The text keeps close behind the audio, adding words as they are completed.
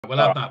We'll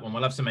have that one.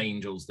 We'll have some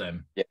angels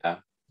then. Yeah.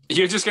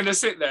 You're just going to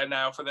sit there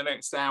now for the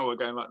next hour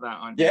going like that,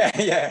 aren't you?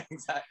 Yeah,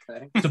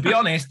 exactly. To be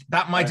honest,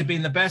 that might have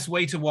been the best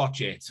way to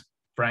watch it,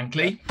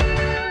 frankly.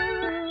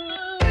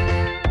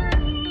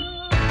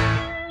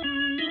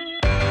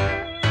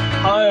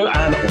 Hello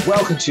and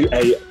welcome to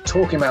a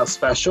Talking About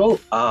special.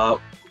 We've done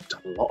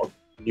a lot of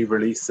new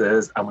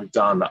releases and we've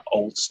done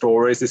old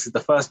stories. This is the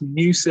first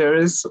new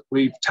series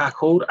we've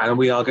tackled and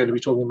we are going to be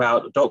talking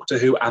about Doctor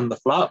Who and the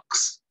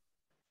Flux.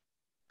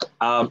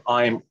 I'm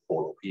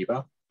Paul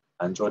P-Bal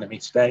and joining me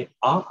today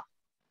are...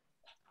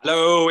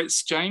 Hello,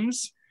 it's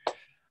James.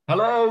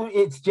 Hello,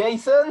 it's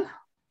Jason.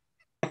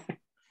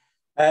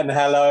 And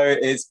hello,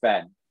 it's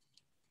Ben.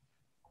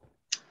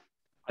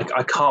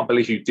 I can't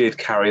believe you did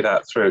carry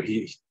that through.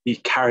 He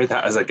carried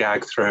that as a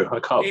gag through. I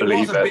can't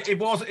believe it. It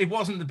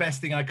wasn't the best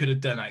thing I could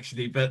have done,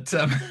 actually, but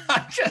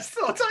I just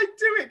thought I'd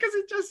do it because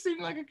it just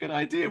seemed like a good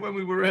idea when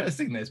we were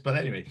rehearsing this. But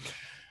anyway,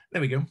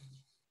 there we go.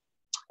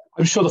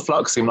 I'm sure the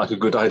Flux seemed like a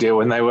good idea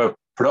when they were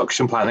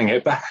production planning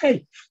it. But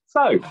hey,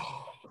 so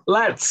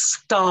let's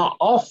start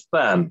off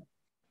then.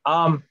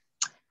 I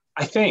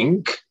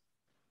think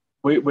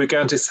we're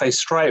going to say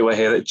straight away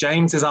here that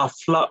James is our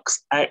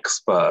Flux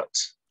expert.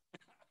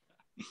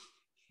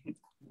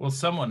 Well,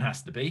 someone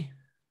has to be.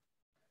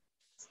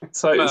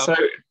 So I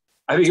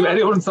think if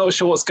anyone's not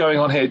sure what's going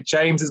on here,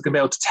 James is going to be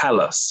able to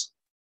tell us.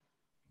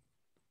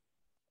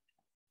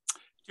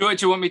 Do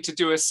you want me to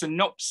do a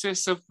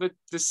synopsis of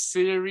the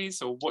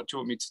series, or what do you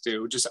want me to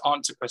do? Or just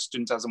answer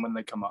questions as and when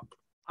they come up?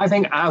 I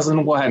think as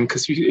and when,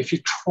 because if you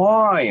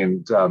try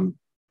and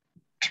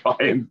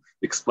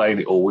explain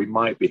it all, we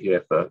might be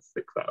here for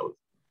 6 hours.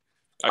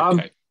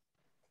 Okay.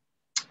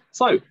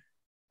 So,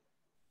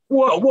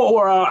 what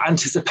were our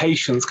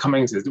anticipations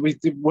coming to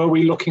this? Were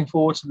we looking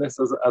forward to this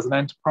as an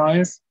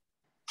enterprise?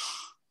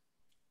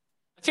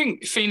 I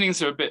think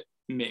feelings are a bit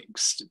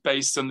mixed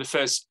based on the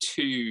first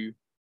 2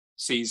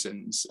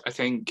 seasons. I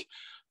think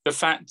the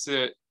fact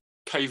that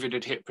COVID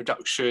had hit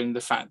production, the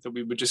fact that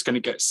we were just going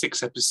to get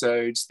 6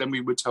 episodes, then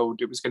we were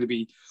told it was going to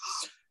be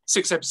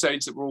 6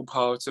 episodes that were all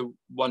part of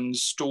one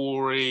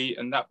story,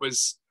 and that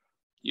was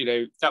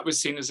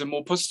seen as a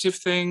more positive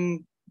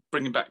thing,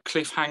 bringing back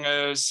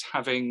cliffhangers,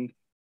 having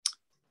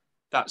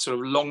that sort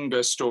of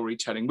longer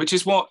storytelling, which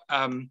is what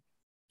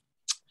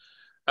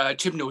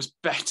Chibnall was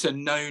better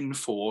known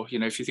for. You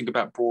know, if you think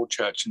about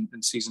Broadchurch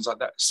and seasons like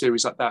that,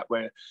 series like that,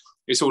 where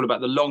it's all about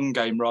the long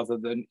game rather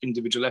than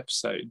individual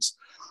episodes.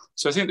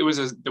 So I think there was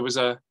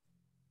a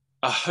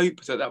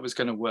hope that was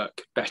going to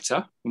work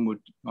better, and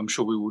I'm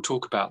sure we will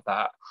talk about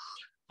that.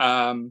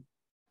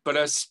 But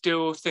I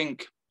still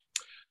think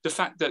the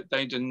fact that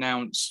they'd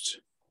announced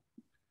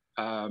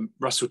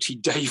Russell T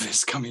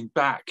Davies coming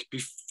back,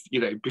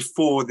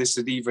 before this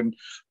had even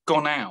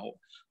gone out,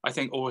 I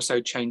think also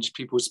changed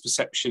people's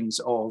perceptions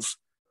or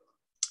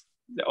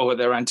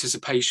their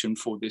anticipation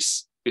for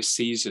this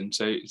season.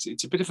 So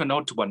it's a bit of an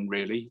odd one,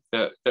 really,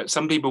 that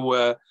some people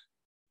were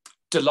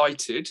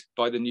delighted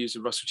by the news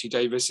of Russell T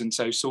Davies and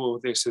so saw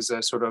this as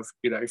a sort of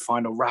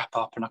final wrap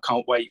up and I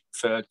can't wait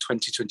for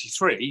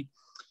 2023.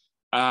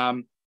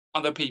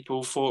 Other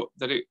people thought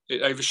that it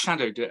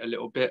overshadowed it a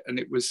little bit and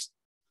it was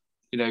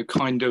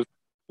kind of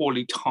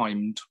poorly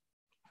timed.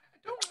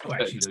 I don't know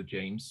actually though,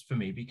 James, for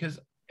me, because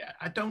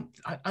I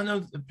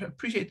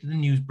appreciate that the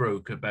news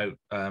broke about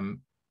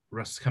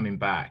Russ coming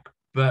back,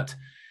 but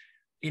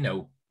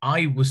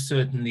I was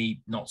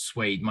certainly not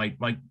swayed.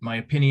 My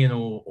opinion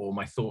or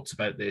my thoughts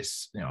about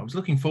this, I was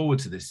looking forward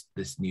to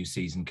this new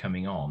season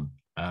coming on,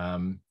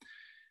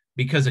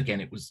 because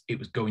again it was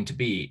going to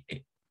be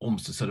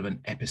almost a sort of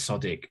an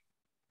episodic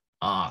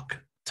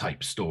arc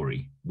type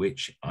story,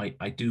 which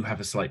I do have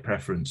a slight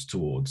preference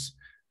towards,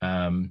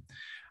 and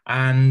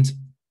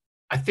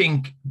I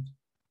think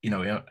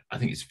I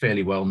think it's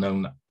fairly well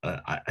known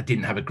that I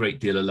didn't have a great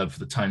deal of love for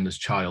the Timeless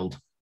Child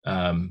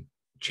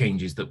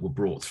changes that were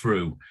brought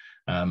through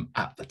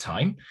at the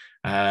time,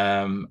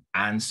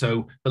 and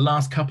so the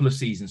last couple of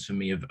seasons for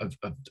me have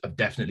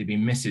definitely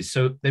been misses.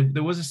 So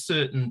there was a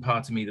certain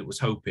part of me that was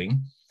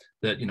hoping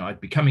that I'd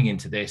be coming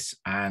into this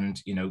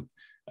and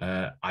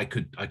I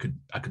could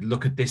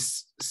look at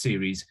this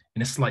series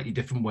in a slightly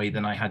different way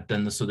than I had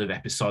done the sort of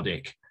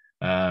episodic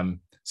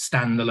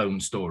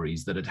standalone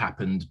stories that had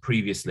happened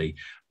previously.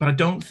 But I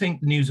don't think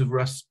the news of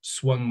Russ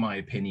swung my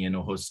opinion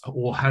or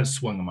has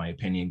swung my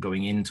opinion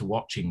going into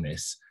watching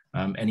this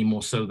any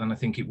more so than I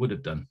think it would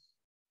have done.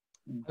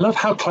 I love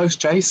how close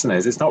Jason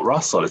is. It's not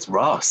Russell, it's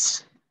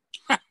Russ.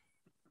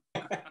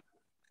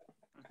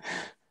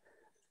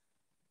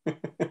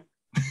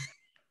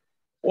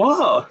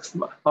 What?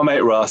 My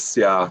mate Russ,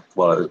 yeah.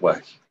 Well,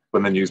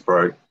 when the news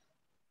broke,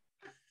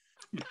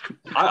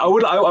 I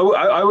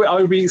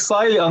would be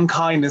slightly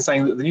unkind in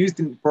saying that the news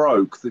didn't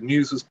broke. The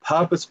news was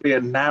purposefully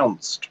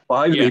announced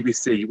by the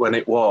BBC when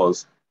it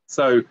was.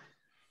 So,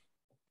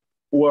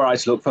 were I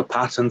to look for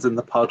patterns in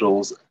the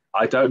puddles,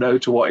 I don't know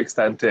to what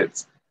extent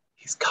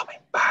he's coming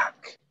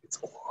back. It's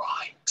all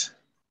right.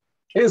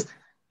 Here's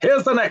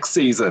the next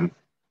season.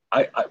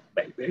 I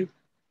maybe.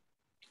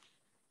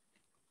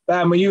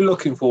 Ben, were you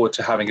looking forward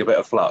to having a bit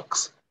of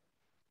Flux?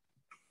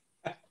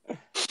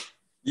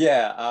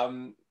 Yeah,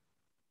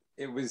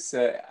 it was,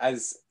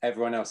 as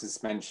everyone else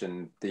has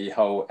mentioned, the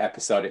whole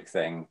episodic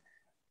thing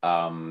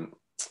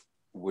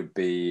would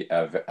be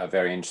a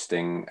very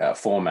interesting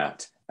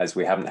format, as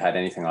we haven't had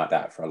anything like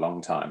that for a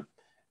long time.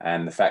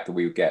 And the fact that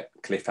we would get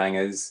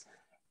cliffhangers,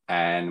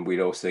 and we'd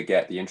also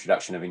get the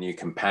introduction of a new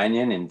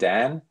companion in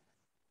Dan,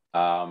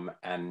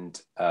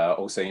 and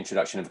also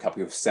introduction of a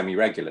couple of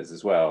semi-regulars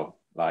as well,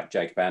 like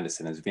Jacob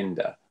Anderson as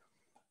Vinda.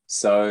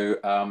 So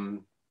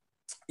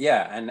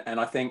yeah, and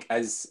I think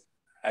as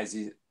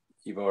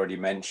you've already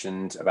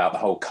mentioned about the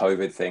whole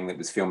COVID thing that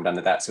was filmed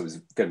under that, so it was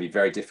going to be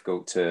very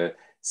difficult to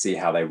see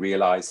how they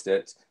realized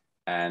it,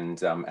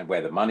 and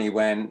where the money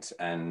went,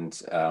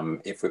 and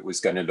if it was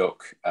going to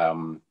look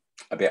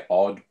a bit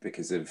odd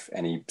because of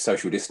any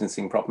social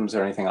distancing problems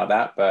or anything like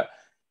that. But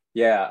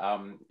yeah,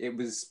 it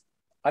was,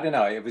 I don't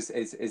know,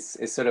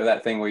 it's sort of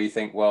that thing where you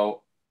think,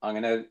 well, I'm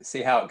going to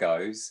see how it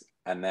goes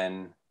and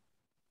then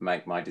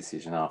make my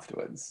decision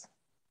afterwards.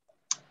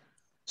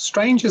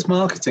 Strangest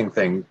marketing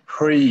thing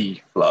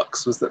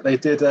pre-Flux was that they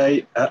did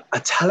a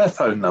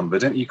telephone number,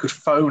 didn't you? You could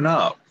phone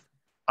up.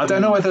 I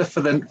don't know whether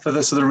for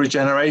the sort of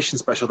regeneration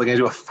special they're going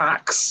to do a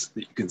fax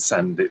that you can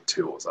send it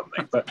to or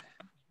something. But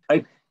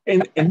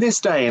in this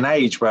day and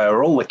age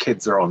where all the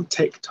kids are on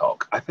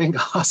TikTok, I think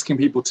asking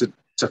people to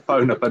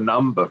phone up a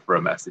number for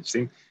a message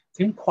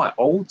seemed quite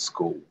old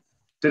school.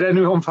 Did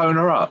anyone phone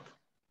her up?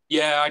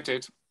 Yeah, I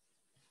did.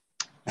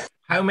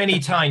 How many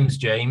times,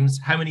 James?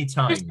 How many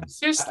times?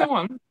 Just the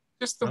one.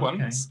 Just the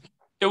once.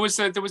 There was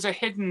a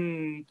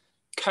hidden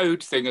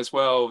code thing as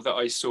well that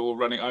I saw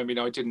running. I mean,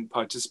 I didn't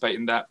participate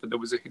in that, but there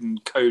was a hidden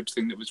code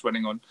thing that was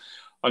running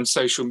on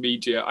social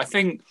media. I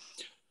think,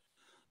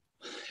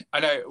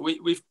 I know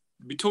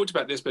we talked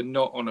about this, but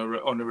not on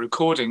a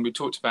recording. We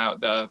talked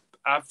about the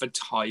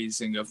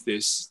advertising of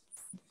this,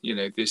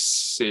 this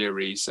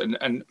series,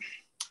 and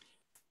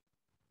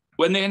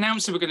when they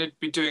announced they were going to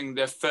be doing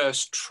their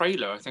first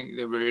trailer, I think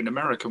they were in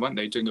America, weren't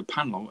they, doing a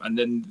panel? And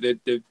then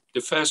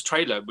the first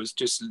trailer was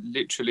just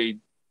literally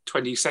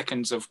 20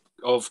 seconds of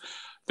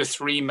the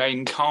three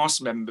main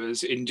cast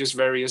members in just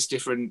various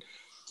different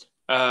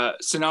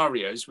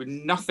scenarios, with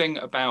nothing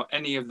about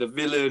any of the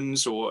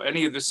villains or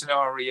any of the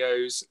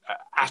scenarios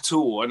at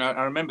all. And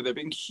I remember there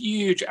being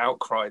huge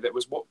outcry that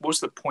was, what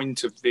was the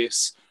point of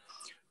this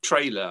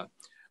trailer?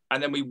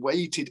 And then we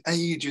waited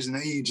ages and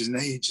ages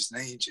and ages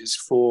and ages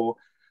for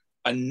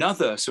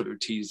another sort of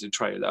teaser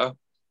trailer,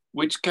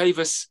 which gave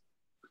us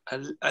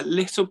a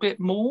little bit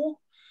more.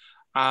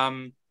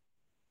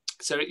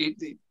 So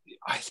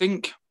I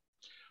think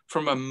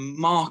from a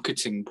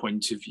marketing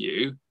point of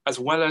view, as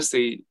well as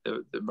the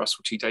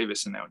Russell T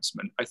Davies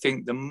announcement, I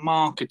think the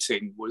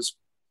marketing was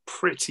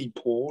pretty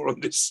poor on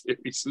this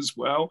series as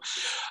well.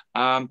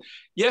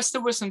 Yes,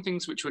 there were some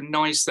things which were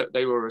nice that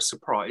they were a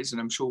surprise,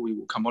 and I'm sure we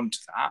will come on to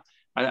that.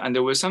 And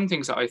there were some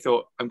things that I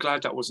thought, I'm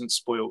glad that wasn't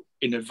spoiled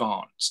in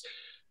advance.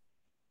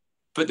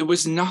 But there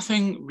was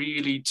nothing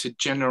really to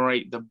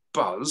generate the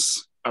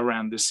buzz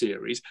around the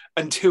series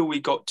until we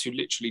got to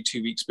literally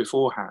 2 weeks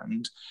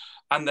beforehand.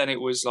 And then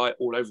it was like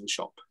all over the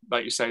shop.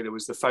 Like you say, there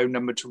was the phone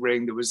number to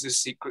ring, there was this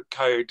secret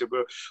code, there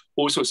were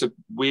all sorts of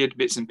weird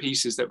bits and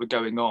pieces that were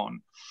going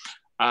on.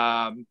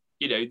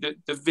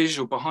 The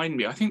visual behind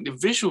me, I think the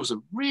visuals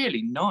are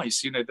really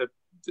nice.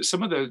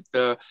 Some of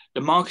the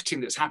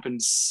marketing that's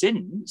happened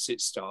since it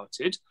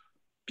started,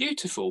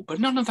 beautiful, but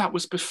none of that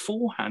was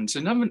beforehand.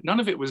 So none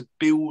of it was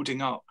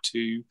building up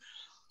to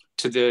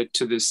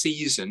the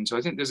season. So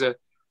I think there's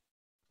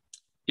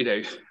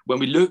when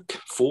we look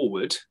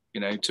forward,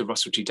 to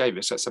Russell T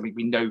Davies, that's something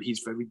we know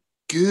he's very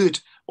good.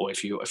 Or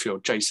if you're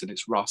Jason,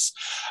 it's Russ.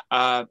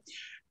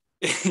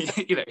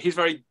 He's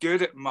very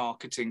good at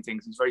marketing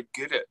things. He's very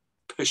good at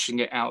pushing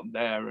it out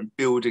there and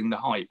building the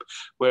hype.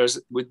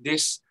 Whereas with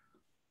this,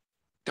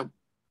 there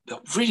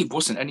really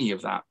wasn't any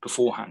of that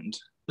beforehand.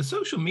 The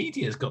social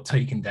medias got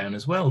taken down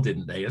as well,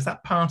 didn't they? Is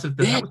that part of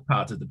that was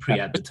part of the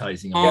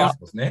pre-advertising of this,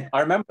 wasn't it? I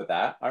remember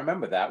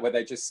that, where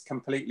they just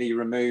completely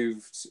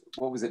removed,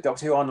 what was it,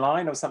 Doctor Who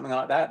Online or something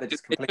like that? They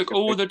just completely took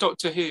all the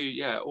Doctor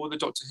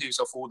Who's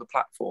off all the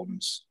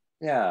platforms.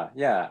 Yeah.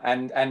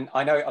 And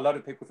I know a lot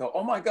of people thought,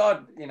 oh my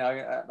God,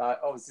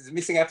 this is a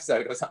missing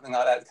episode or something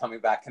like that coming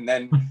back. And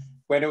then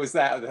when it was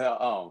that, they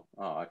thought, oh,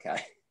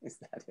 okay, is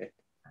that it?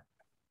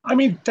 I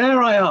mean,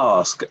 dare I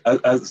ask,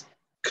 as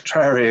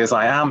contrary as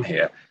I am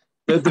here,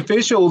 the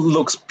visual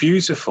looks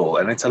beautiful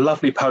and it's a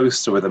lovely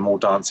poster with them all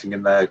dancing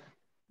in their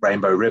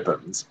rainbow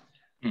ribbons.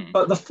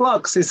 But the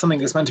Flux is something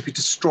that's meant to be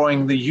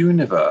destroying the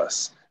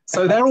universe.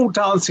 So they're all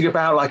dancing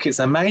about like it's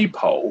a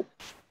maypole.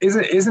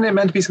 Isn't it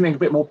meant to be something a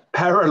bit more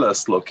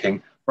perilous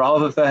looking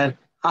rather than,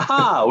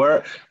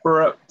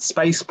 we're at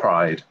Space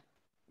Pride?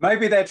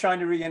 Maybe they're trying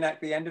to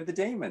reenact the end of the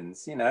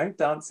Demons,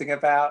 dancing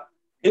about.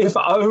 If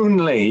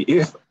only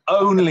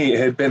it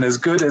had been as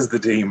good as the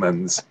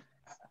Demons.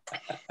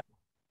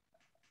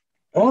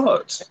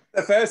 What?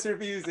 The first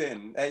review's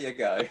in. There you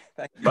go.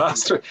 Thank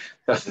you.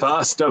 The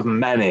first of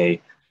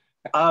many.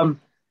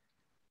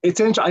 it's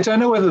interesting. I don't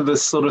know whether the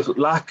sort of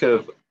lack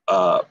of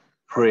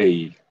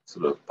pre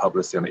sort of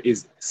publicity on it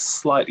is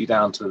slightly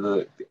down to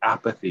the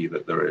apathy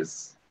that there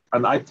is,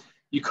 and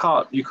you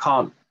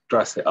can't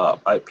dress it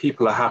up.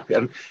 People are happy,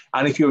 and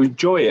if you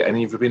enjoy it,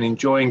 and you've been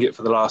enjoying it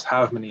for the last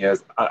however many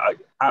years,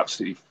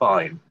 absolutely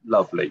fine,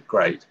 lovely,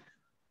 great.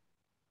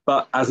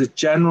 But as a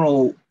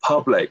general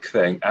public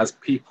thing, as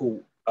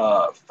people,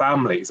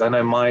 families, I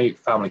know my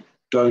family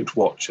don't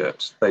watch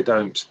it. They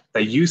don't.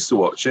 They used to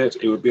watch it.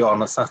 It would be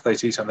on a Saturday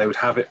tea time. They would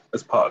have it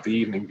as part of the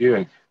evening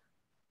viewing.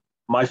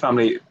 My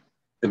family,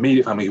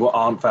 immediate family, who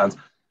aren't fans,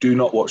 do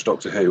not watch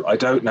Doctor Who. I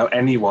don't know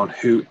anyone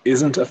who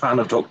isn't a fan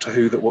of Doctor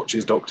Who that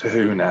watches Doctor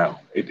Who now.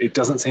 It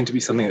doesn't seem to be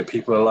something that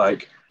people are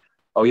like,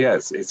 oh yeah,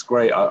 it's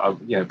great.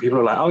 People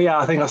are like, oh yeah,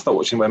 I think I started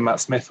watching when Matt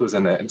Smith was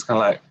in it, and it's kind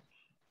of like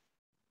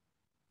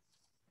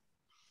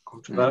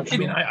controversial. I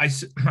mean, I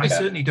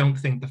certainly don't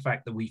think the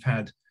fact that we've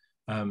had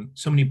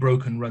so many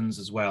broken runs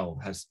as well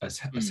has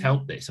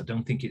helped this. I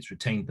don't think it's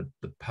retained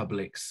the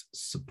public's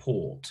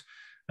support.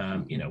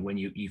 When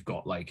you've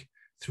got like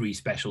 3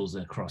 specials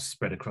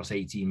spread across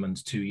 18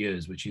 months, 2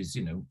 years, which is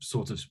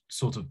sort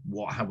of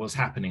what was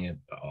happening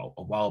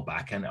a while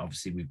back, and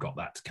obviously we've got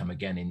that to come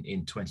again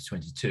in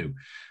 2022.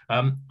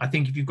 I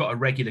think if you've got a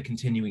regular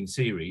continuing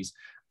series,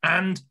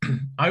 and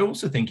I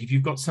also think if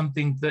you've got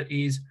something that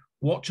is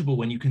watchable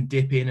when you can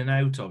dip in and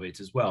out of it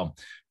as well,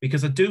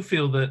 because I do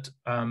feel that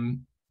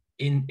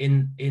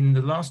in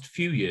the last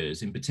few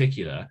years in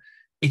particular,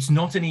 it's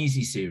not an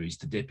easy series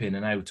to dip in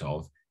and out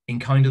of in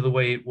kind of the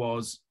way it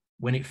was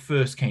when it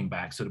first came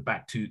back, sort of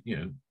back to,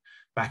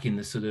 back in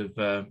the sort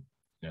of,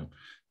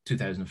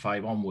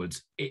 2005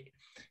 onwards.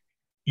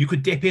 You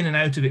could dip in and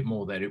out of it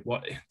more there.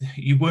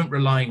 You weren't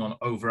relying on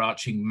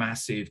overarching,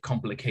 massive,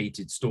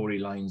 complicated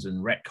storylines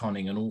and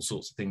retconning and all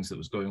sorts of things that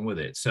was going with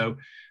it. So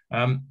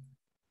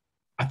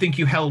I think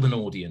you held an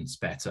audience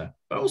better.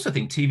 But I also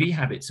think TV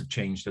habits have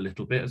changed a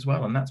little bit as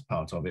well, and that's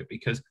part of it,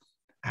 because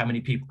how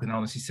many people can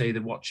honestly say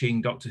they're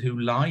watching Doctor Who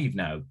live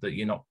now, that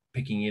you're not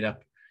picking it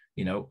up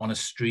on a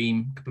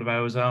stream a couple of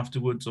hours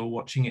afterwards, or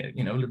watching it,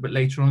 a little bit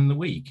later on in the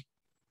week.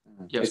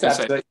 Yeah, it's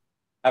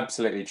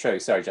absolutely true.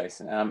 Sorry,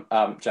 Jason.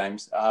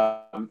 James.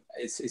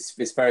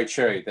 It's very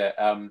true that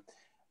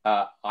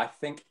I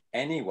think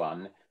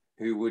anyone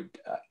who would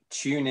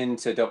tune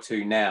into Doctor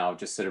Who now,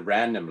 just sort of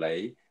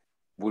randomly,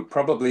 would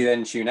probably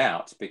then tune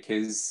out,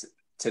 because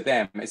to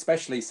them,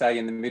 especially say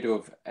in the middle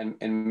of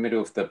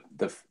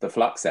the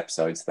Flux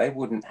episodes, they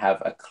wouldn't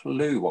have a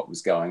clue what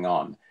was going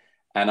on.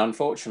 And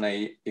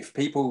unfortunately, if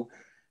people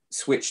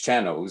switch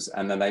channels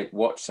and then they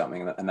watch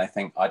something and they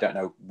think, I don't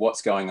know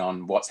what's going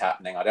on, what's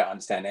happening, I don't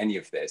understand any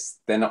of this,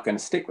 they're not going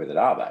to stick with it,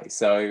 are they?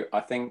 So I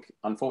think,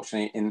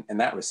 unfortunately, in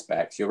that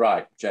respect, you're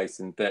right,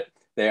 Jason, that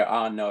there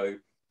are no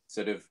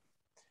sort of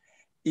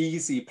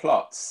easy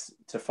plots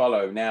to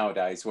follow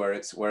nowadays, where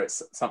it's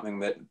something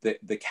that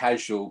the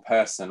casual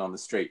person on the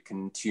street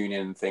can tune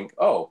in and think,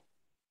 oh,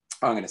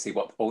 I'm going to see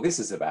what all this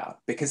is about,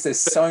 because there's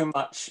so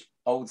much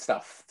old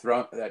stuff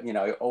thrown,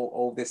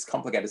 all this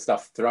complicated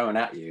stuff thrown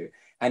at you,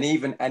 and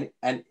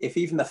if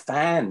even the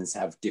fans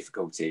have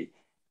difficulty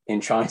in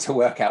trying to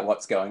work out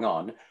what's going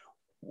on,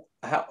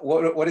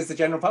 what is the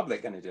general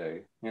public going to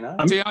do?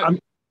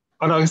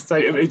 And I would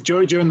say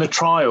during the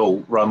trial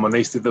run, when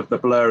they did the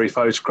blurry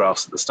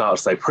photographs at the start,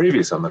 say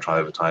previous on the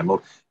trial of the time,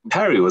 well,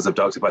 Perry was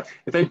abducted by.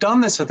 If they'd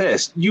done this for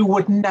this, you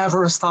would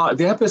never have started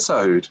the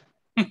episode.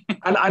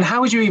 and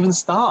how would you even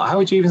start? How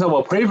would you even say,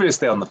 well,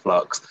 previously on the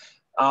Flux?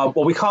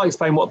 Well, we can't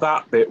explain what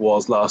that bit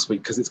was last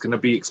week, because it's going to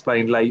be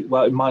explained late.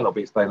 Well, it might not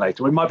be explained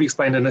later. It might be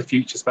explained in a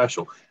future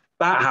special.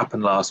 That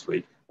happened last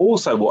week.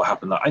 Also, what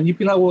happened? And you'd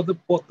be like, well, the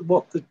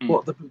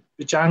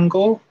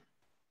jangle.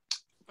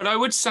 But I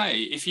would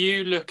say, if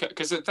you look at,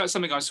 because that's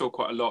something I saw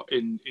quite a lot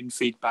in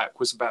feedback,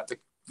 was about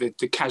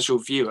the casual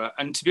viewer.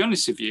 And to be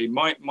honest with you,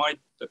 my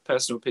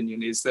personal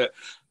opinion is that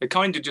they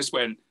kind of just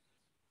went,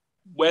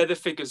 where the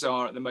figures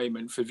are at the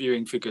moment for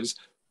viewing figures,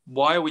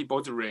 why are we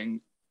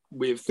bothering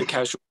with the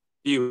casual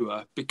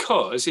viewer?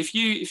 Because if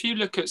you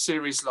look at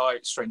series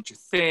like Stranger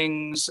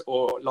Things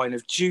or Line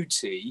of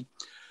Duty,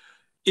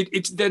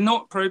 they're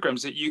not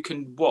programs that you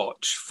can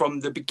watch from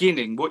the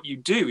beginning. What you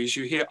do is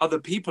you hear other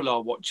people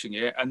are watching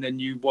it, and then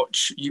you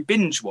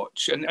binge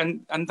watch,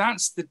 and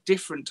that's the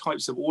different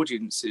types of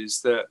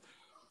audiences that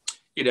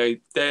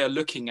they're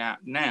looking at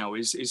now.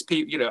 Is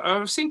people,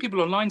 I've seen people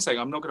online saying,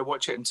 I'm not going to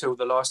watch it until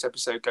the last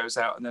episode goes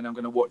out, and then I'm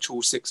going to watch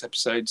all 6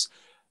 episodes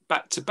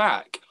back to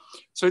back.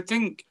 So I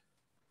think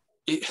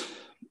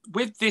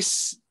with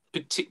this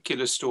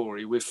particular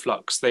story with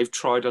Flux, they've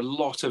tried a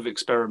lot of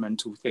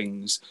experimental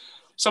things.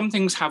 Some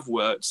things have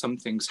worked, some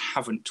things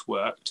haven't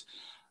worked.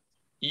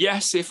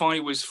 Yes, if I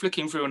was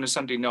flicking through on a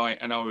Sunday night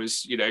and I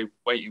was,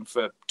 waiting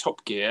for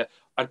Top Gear,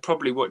 I'd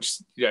probably watch,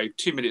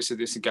 2 minutes of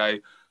this and go,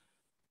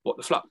 what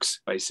the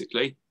Flux,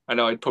 basically. And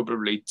I'd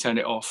probably turn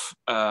it off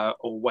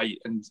or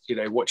wait and,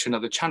 watch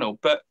another channel.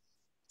 But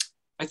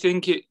I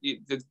think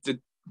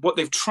what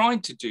they've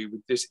tried to do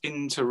with this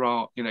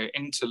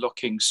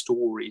interlocking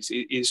stories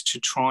is to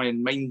try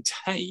and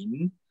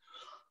maintain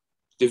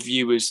the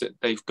viewers that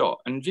they've got.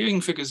 And viewing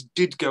figures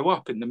did go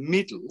up in the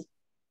middle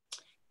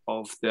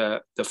of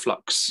the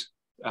Flux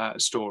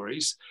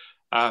stories.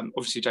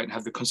 Obviously, you don't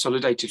have the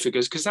consolidated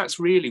figures, because that's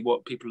really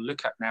what people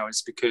look at now,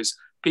 is because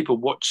people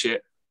watch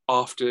it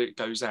after it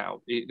goes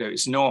out.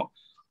 It's not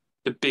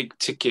the big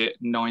ticket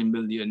 9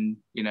 million,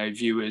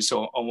 viewers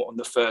on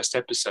the first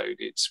episode.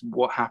 It's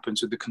what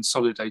happens with the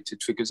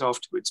consolidated figures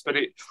afterwards. But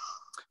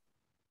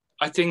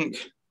I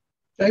think,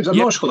 James, I'm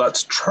not sure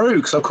that's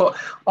true, because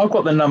I've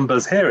got the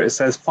numbers here. It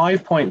says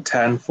 5.10,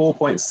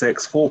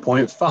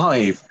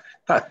 4.6,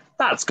 4.5.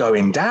 That's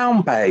going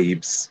down,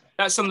 babes.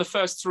 That's on the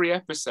first 3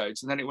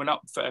 episodes, and then it went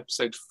up for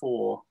episode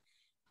 4.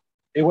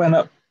 It went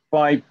up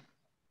by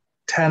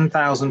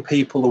 10,000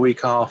 people the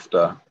week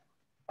after.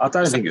 I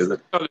don't think it was a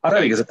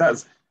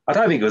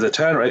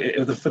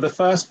turnaround. For the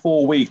first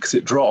 4 weeks,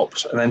 it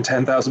dropped, and then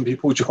 10,000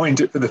 people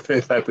joined it for the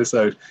 5th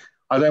episode.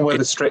 I don't know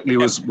whether Strictly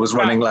was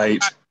running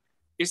late.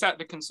 Is that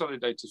the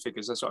consolidated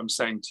figures? That's what I'm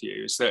saying to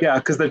you. Is that... Yeah,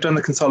 because they've done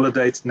the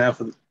consolidated now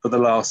for the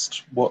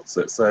last,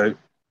 so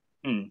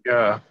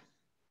yeah.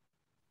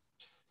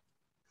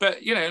 But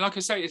like I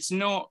say, it's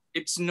not,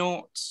 and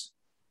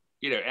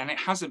it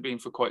hasn't been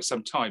for quite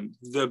some time,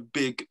 the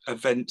big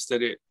event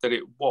that it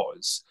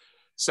was.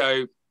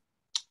 So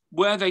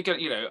were they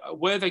going to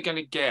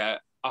get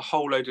a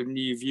whole load of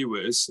new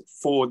viewers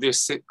for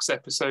this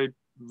 6-episode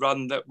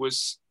run that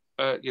was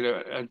a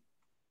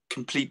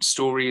complete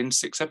story in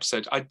 6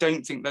 episodes? I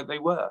don't think that they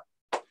were.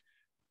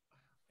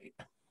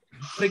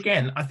 But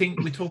again, I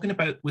think we're talking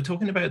about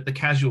the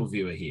casual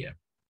viewer here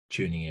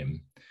tuning in.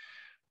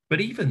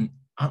 But even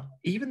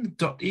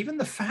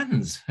the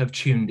fans have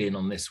tuned in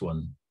on this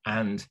one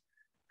and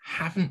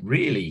haven't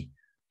really,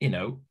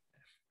 fandom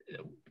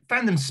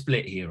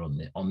split here on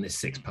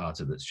this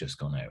 6-parter that's just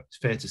gone out. It's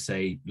fair to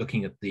say,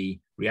 looking at the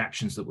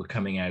reactions that were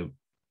coming out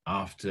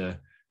after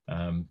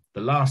the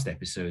last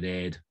episode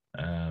aired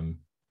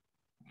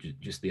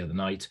just the other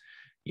night,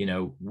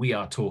 we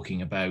are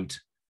talking about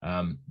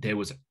there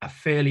was a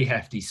fairly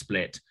hefty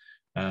split,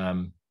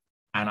 and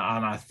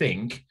I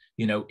think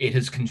it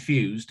has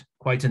confused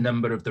quite a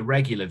number of the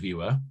regular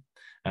viewer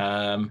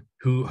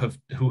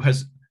who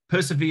has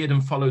persevered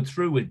and followed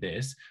through with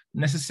this.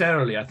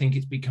 Necessarily, I think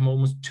it's become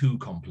almost too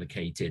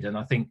complicated, and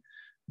I think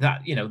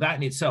that that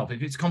in itself,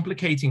 if it's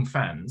complicating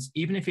fans,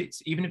 even if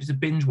it's a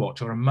binge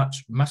watch or a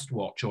must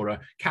watch or a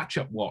catch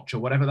up watch or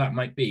whatever that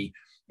might be,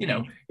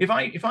 if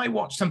I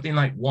watch something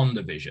like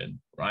WandaVision,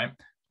 right,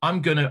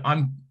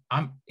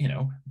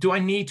 do I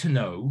need to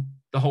know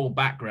the whole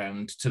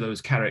background to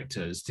those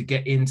characters to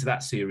get into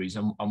that series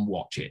and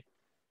watch it?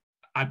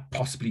 I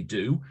possibly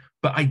do,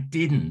 but I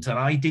didn't. And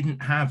I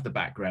didn't have the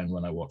background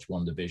when I watched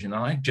WandaVision. And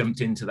I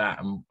jumped into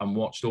that and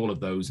watched all of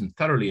those and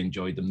thoroughly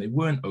enjoyed them. They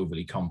weren't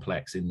overly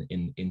complex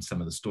in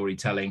some of the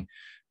storytelling.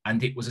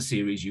 And it was a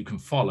series you can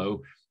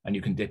follow and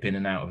you can dip in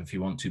and out of if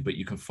you want to, but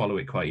you can follow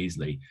it quite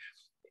easily.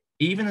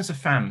 Even as a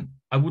fan,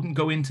 I wouldn't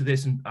go into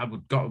this and I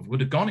would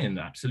have gone in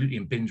absolutely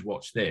and binge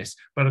watched this,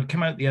 but I'd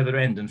come out the other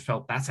end and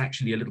felt that's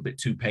actually a little bit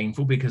too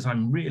painful because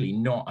I'm really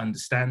not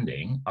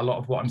understanding a lot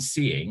of what I'm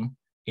seeing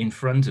in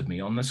front of me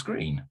on the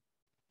screen.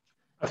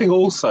 I think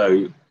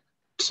also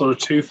sort of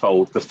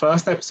twofold. The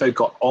first episode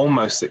got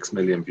almost 6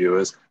 million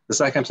viewers. The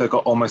second episode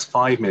got almost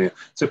 5 million.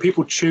 So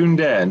people tuned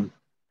in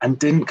and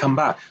didn't come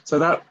back. So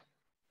that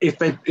if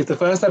the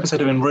first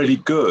episode had been really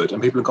good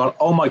and people had gone,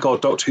 oh my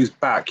God, Doctor Who's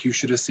back, you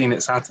should have seen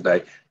it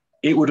Saturday,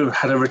 it would have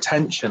had a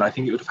retention. I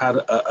think it would have had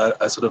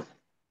a sort of,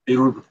 it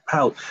would have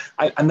propelled.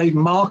 And they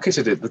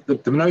marketed it,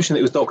 the notion that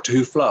it was Doctor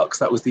Who Flux,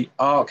 that was the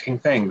arcing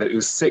thing, that it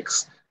was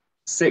six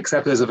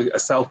episodes of a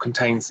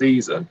self-contained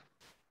season.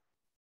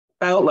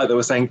 Felt like they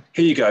were saying,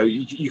 here you go,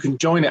 you can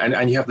join it,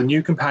 and you have the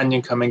new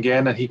companion coming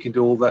in, and he can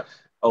do all the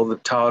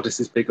TARDIS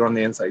is bigger on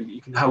the inside.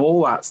 You can have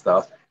all that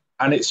stuff,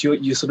 and it's your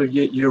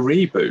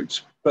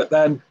reboot. But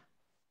then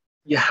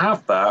you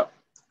have that,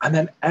 and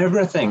then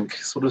everything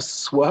sort of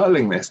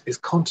swirling this is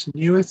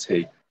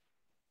continuity.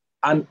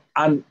 And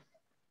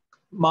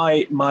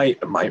my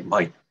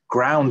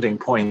grounding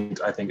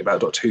point, I think,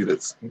 about Doctor Who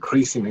that's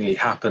increasingly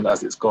happened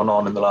as it's gone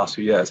on in the last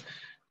few years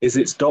is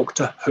it's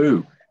Doctor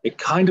Who. It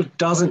kind of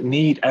doesn't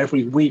need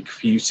every week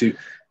for you to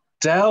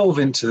delve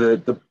into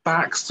the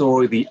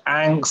backstory, the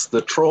angst,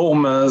 the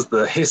traumas,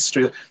 the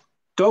history.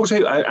 Doctor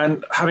Who,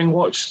 and having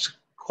watched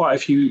quite a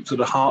few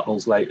sort of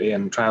Hartnells lately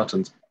and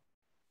Troughtons,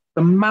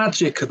 the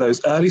magic of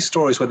those early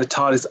stories where the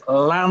TARDIS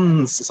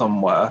lands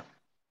somewhere,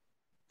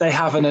 they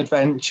have an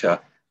adventure.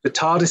 The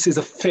TARDISes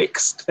are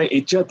fixed. They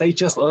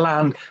just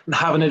land and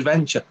have an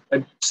adventure.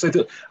 And so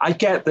I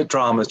get that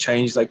drama's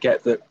changed. I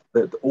get that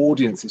the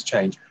audiences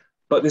change.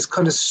 But this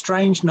kind of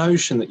strange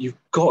notion that you've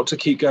got to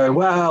keep going,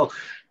 well,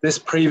 this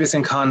previous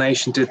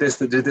incarnation did this,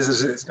 that did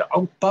this.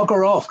 Oh,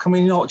 bugger off. Can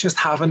we not just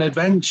have an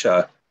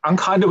adventure? I'm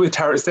kind of with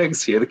Terror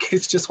 6 here. The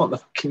kids just want the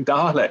fucking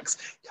Daleks.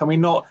 Can we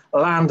not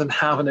land and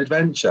have an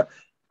adventure?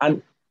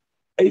 And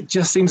it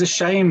just seems a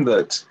shame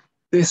that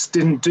this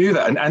didn't do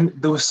that. And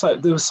there were so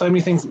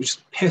many things that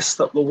just pissed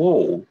up the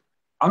wall.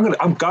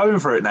 I'm going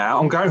for it now.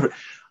 I'm going for it.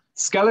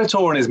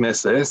 Skeletor and his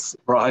missus,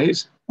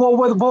 right? What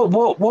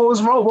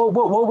was wrong?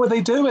 What were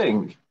they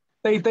doing?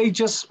 They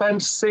just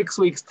spent 6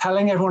 weeks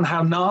telling everyone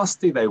how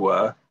nasty they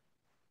were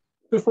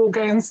before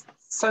getting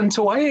sent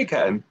away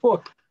again.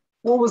 What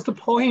was the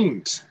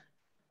point?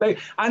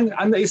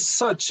 And it's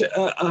such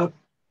a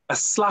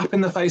slap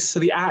in the face to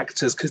the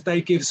actors because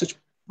they give such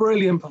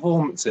brilliant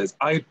performances.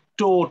 I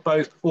adored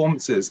both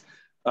performances.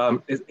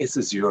 It's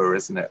Azure,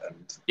 isn't it?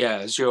 And yeah,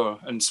 Azure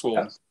and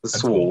Swarm. the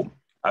Swarm.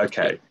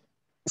 Okay.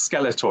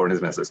 Skeletor and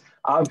his missus.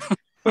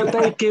 But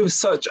they give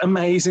such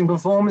amazing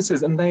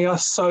performances, and they are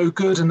so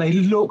good, and they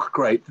look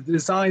great. The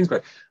design's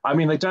great. I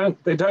mean, they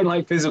don't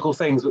like physical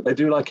things, but they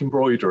do like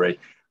embroidery.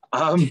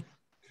 But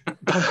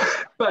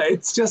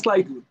it's just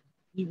like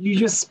you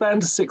just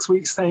spend 6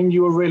 weeks saying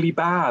you were really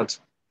bad,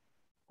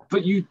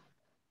 but you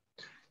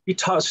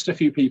touched a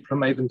few people and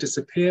made them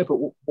disappear. But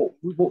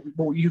what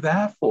were you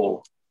there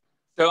for?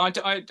 So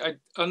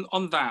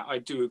on that, I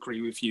do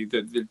agree with you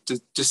that the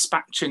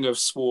dispatching of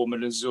Swarm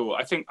and Azure,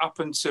 I think up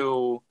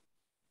until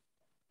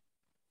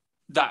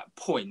that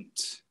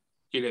point,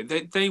 you know,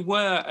 they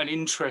were an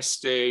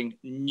interesting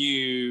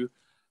new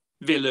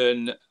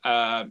villain.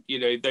 You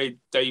know,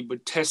 they were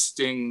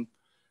testing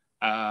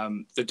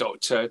the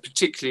Doctor,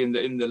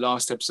 particularly in the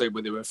last episode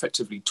where they were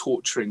effectively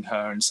torturing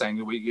her and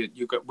saying,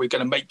 we're going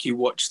to make you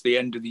watch the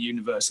end of the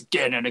universe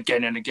again and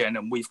again and again,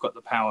 and we've got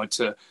the power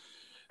to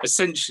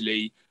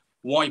essentially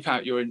wipe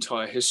out your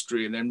entire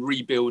history and then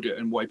rebuild it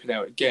and wipe it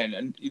out again.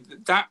 And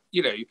that,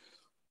 you know,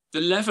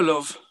 the level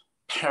of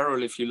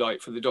peril, if you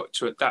like, for the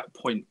Doctor at that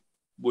point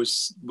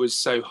was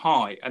so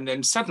high. And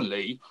then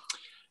suddenly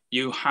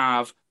you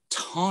have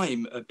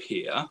Time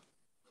appear,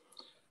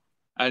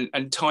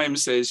 and Time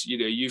says, you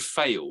know, you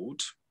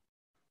failed,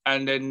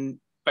 and then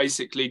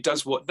basically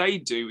does what they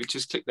do, which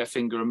is click their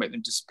finger and make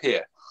them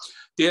disappear.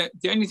 The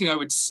only thing I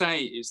would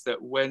say is that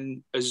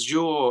when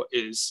Azure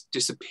is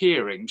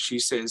disappearing, she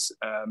says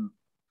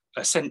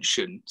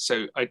ascension.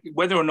 So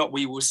whether or not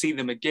we will see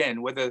them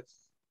again, whether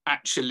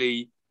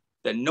actually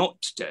they're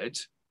not dead,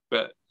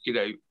 but, you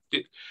know,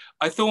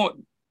 I thought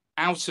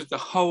out of the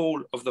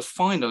whole of the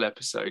final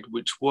episode,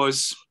 which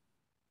was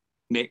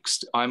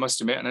mixed, I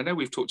must admit, and I know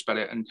we've talked about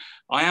it, and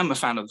I am a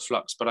fan of the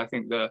Flux, but I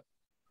think there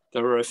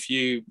are a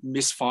few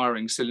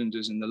misfiring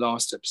cylinders in the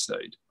last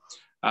episode.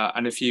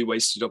 And a few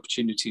wasted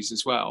opportunities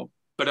as well.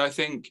 But I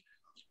think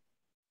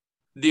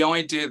the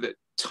idea that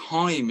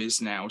Time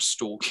is now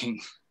stalking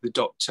the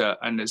Doctor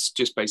and has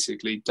just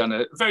basically done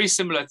a very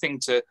similar thing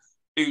to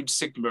Ood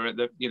Sigma at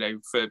the, you know,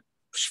 for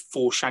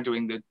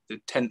foreshadowing the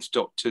 10th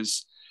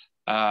Doctor's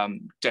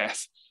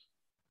death.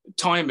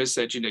 Time has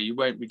said, you know, you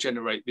won't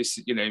regenerate this,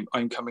 you know,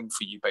 I'm coming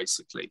for you,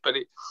 basically. But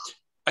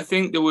I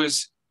think there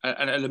was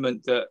an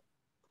element that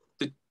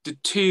the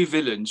two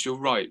villains, you're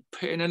right,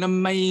 put in an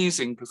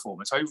amazing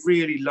performance. I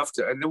really loved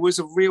it. And there was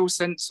a real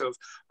sense of,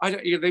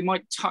 you know, they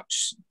might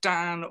touch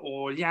Dan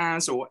or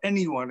Yaz or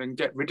anyone and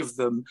get rid of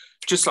them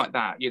just like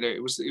that. You know,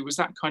 it was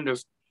that kind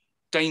of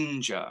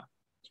danger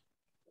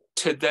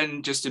to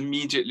then just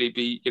immediately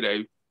be, you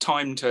know,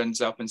 Time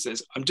turns up and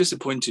says, I'm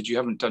disappointed you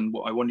haven't done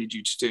what I wanted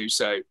you to do.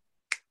 So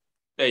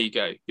there you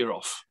go, you're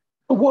off.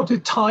 But what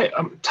did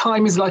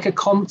Time is like a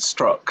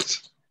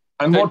construct.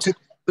 And what did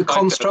the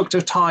construct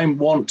of Time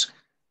want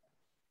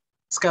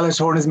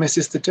Skeletor and his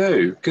missus to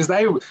do? Because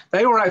they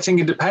were acting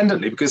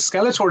independently, because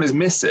Skeletor and his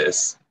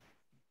missus,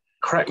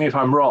 correct me if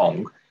I'm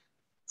wrong,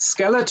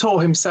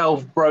 Skeletor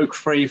himself broke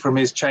free from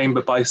his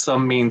chamber by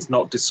some means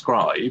not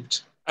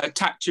described.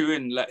 Attacked you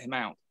in, let him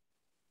out.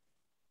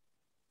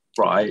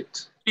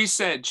 Right. She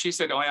said,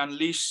 I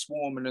unleash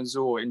Swarm and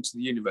Azure into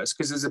the universe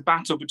because there's a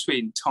battle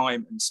between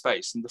time and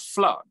space, and the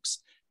Flux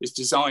is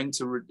designed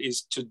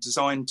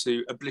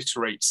to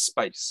obliterate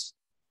space.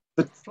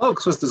 The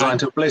Flux was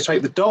designed to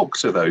obliterate the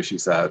Doctor, though, she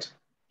said.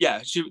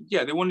 Yeah,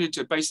 they wanted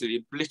to basically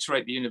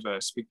obliterate the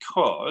universe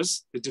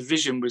because the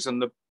division was on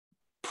the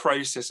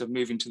process of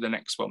moving to the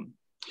next one.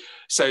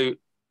 So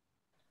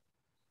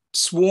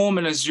Swarm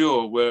and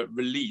Azure were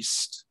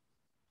released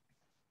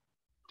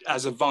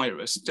as a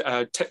virus.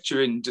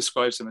 Tetsuin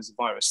describes them as a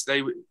virus.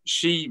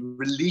 She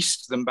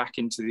released them back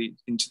into the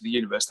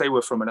universe. They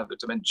were from another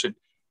dimension.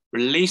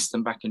 Released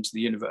them back into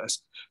the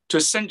universe to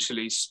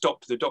essentially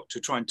stop the Doctor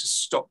trying to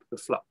stop the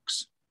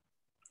Flux.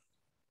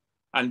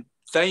 And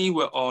they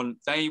were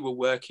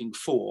working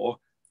for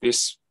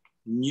this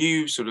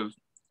new sort of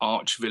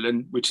arch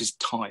villain, which is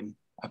Time,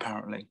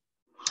 apparently.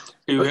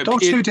 But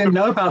Doctor Who didn't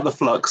know about the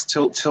Flux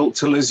till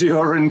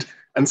Azure and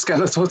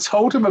Skeletor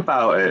told him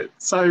about it.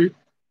 So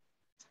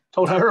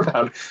told her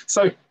about it.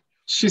 So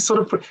she sort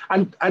of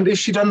and if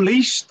she'd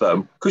unleashed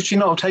them, could she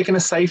not have taken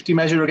a safety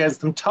measure against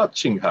them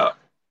touching her?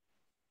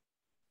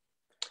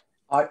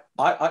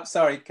 I'm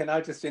sorry, can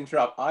I just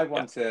interrupt? I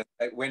want to,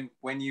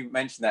 when you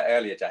mentioned that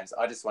earlier, James,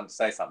 I just want to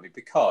say something,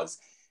 because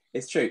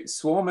it's true.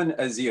 Swarm and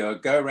Azure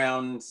go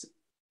around,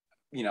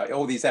 you know,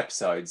 all these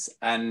episodes,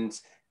 and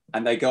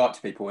and they go up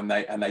to people and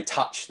they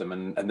touch them,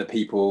 and the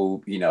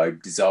people, you know,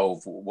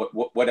 dissolve,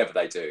 whatever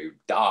they do,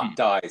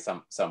 die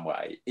some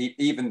way.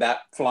 Even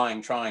that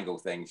flying triangle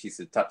thing, she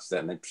said, touches it,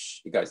 and then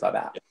it goes like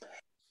that.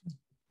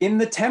 In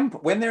the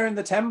temple, when they're in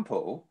the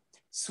temple,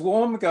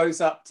 Swarm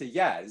goes up to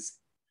Yaz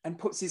and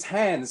puts his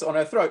hands on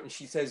her throat, and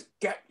she says,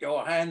 "Get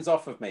your hands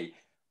off of me."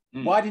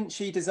 Why didn't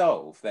she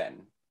dissolve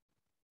then?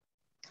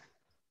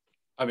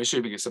 I'm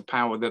assuming it's a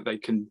power that they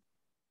can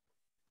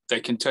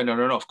turn on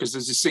and off, because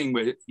there's a scene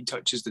where he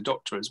touches the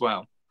Doctor as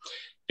well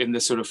in the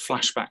sort of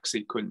flashback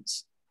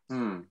sequence.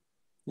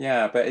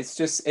 Yeah, but it's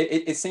just,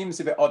 it seems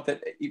a bit odd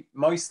that it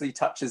mostly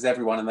touches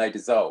everyone and they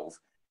dissolve,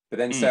 but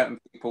then certain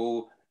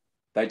people,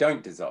 they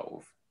don't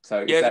dissolve.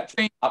 So is that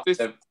up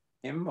to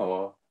him,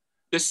 or?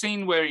 The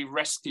scene where he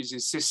rescues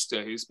his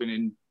sister who's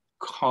been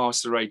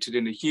incarcerated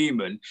in a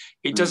human,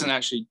 he doesn't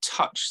actually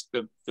touch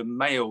the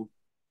male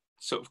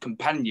sort of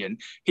companion.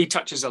 He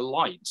touches a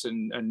light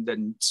and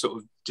then sort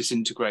of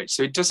disintegrates.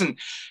 So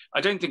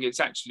I don't think it's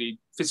actually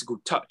physical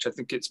touch. I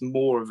think it's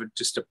more of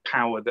just a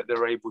power that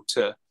they're able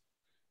to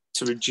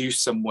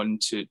reduce someone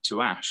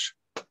to ash.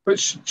 But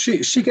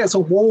she gets a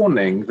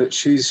warning that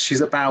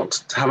she's about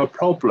to have a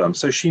problem,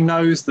 so she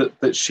knows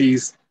that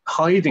she's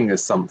hiding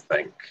as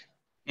something.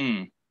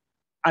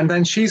 And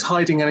then she's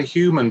hiding in a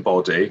human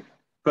body,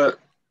 but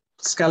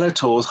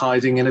Skeletor's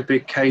hiding in a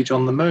big cage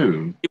on the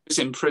moon. He was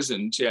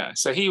imprisoned, yeah.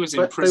 So he was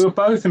imprisoned. They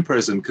were both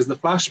imprisoned, because the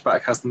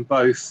flashback has them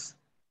both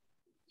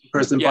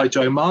imprisoned by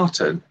Joe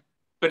Martin.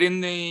 But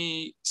in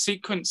the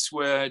sequence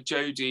where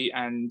Jodie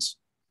and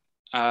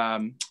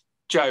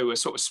Joe are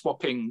sort of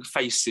swapping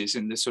faces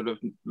in the sort of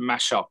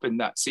mash-up in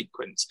that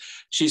sequence,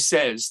 she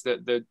says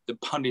that the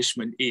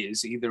punishment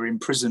is either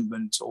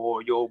imprisonment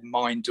or your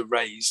mind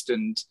erased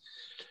and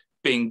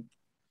being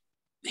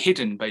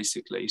hidden,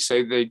 basically.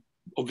 So they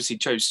obviously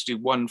chose to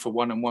do one for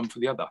one and one for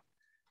the other.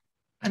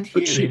 And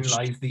herein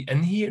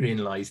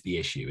lies the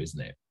issue,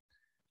 isn't it?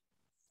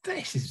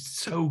 This is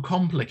so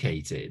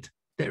complicated.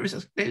 There is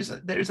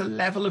a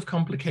level of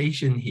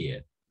complication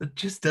here that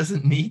just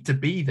doesn't need to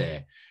be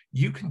there.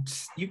 You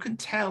can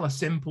tell a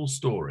simple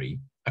story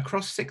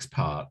across 6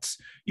 parts.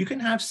 You can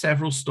have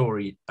several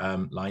story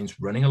lines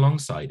running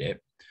alongside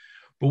it.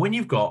 But when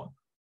you've got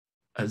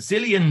a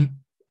zillion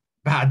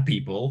bad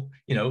people,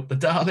 you know, the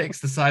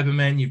Daleks, the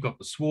Cybermen, you've got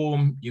the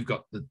Swarm, you've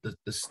got the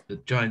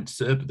giant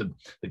serpent,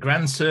 the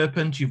Grand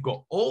Serpent, you've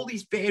got all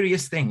these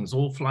various things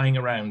all flying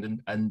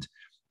around and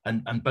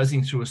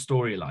buzzing through a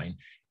storyline.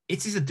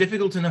 It is a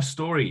difficult enough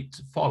story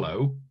to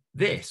follow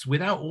this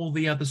without all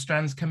the other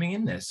strands coming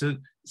in there. So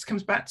this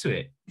comes back to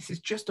it. This is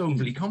just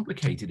overly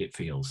complicated, it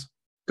feels.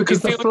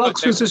 Because the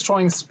Flux was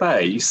destroying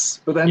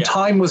space, but then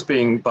time was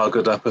being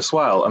buggered up as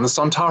well. And the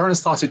Sontarans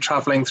started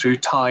traveling through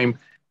time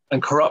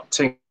and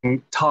corrupting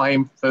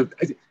time.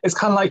 It's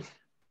kind of like,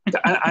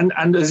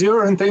 and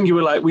Azura and thing, you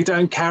were like, we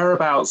don't care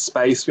about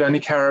space, we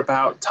only care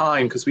about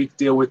time because we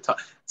deal with time.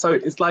 So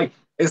it's like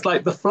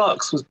the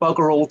Flux was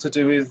bugger all to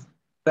do with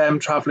them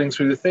traveling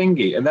through the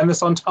thingy. And then the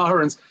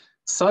Sontarans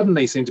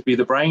suddenly seem to be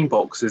the brain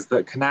boxes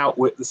that can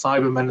outwit the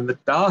Cybermen and the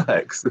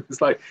Daleks. It's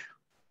like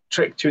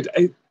tricked you.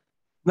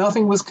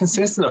 Nothing was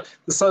consistent.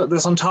 The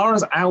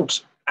Sontarans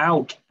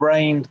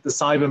outbrained the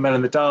Cybermen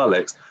and the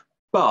Daleks,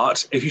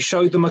 but if you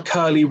showed them a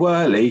curly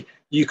whirly,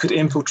 you could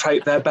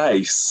infiltrate their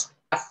base.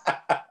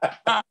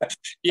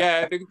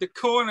 Yeah, the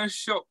corner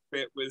shop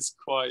bit was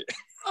quite.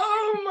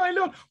 Oh my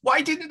lord!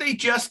 Why didn't they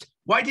just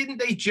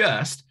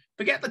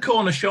forget the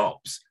corner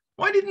shops?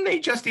 Why didn't they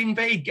just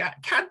invade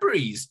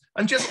Cadbury's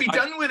and just be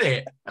done with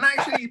it and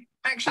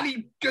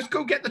actually just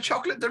go get the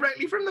chocolate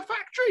directly from the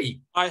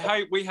factory? I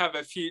hope we have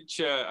a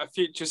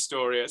future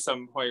story at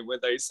some point where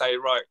they say,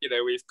 right, you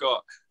know, we've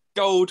got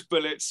gold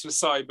bullets for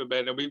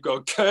Cybermen and we've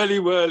got curly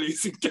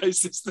whirlies in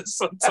case it's the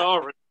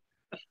Sontaran.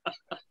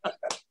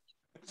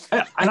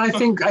 And I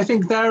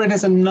think therein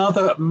is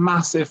another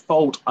massive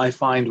fault I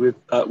find with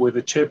the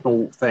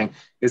Chibnall thing,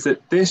 is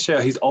that this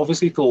year he's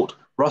obviously thought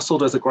Russ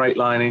does a good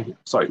line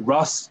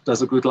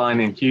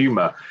in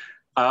humor.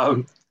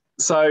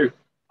 So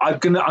I'm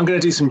gonna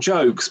do some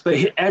jokes, but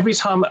every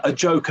time a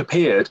joke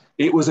appeared,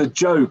 it was a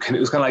joke, and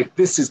it was kind of like,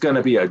 this is going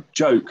to be a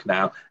joke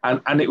now,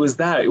 and it was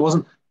there. It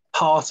wasn't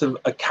part of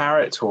a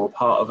character or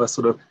part of a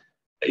sort of.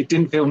 It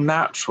didn't feel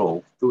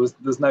natural.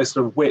 There's no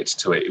sort of wit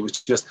to it. It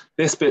was just,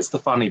 this bit's the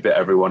funny bit,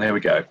 everyone. Here we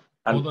go.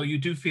 And although you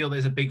do feel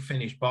there's a big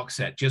Finnish box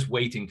set just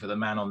waiting for the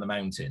man on the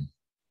mountain.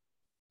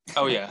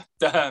 Oh yeah,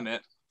 the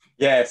Hermit.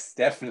 Yes,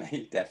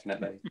 definitely.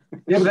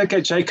 Yeah, but they'd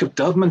get Jacob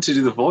Dudman to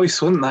do the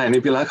voice, wouldn't they? And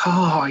he'd be like,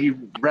 "Oh,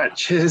 you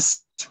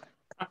wretches."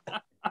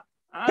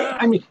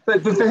 I mean,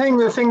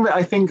 the thing that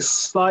I think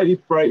slightly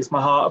breaks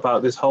my heart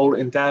about this whole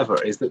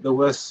endeavour is that there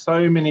were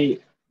so many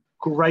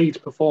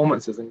great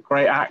performances and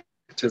great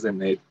actors in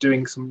there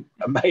doing some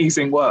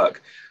amazing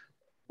work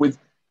with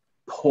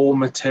poor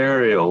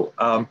material.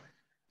 I'll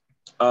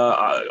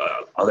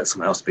let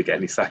someone else speak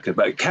any second,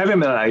 but Kevin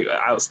Millay,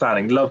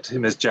 outstanding. Loved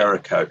him as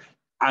Jericho.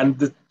 And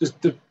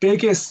the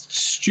biggest,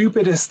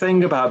 stupidest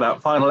thing about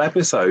that final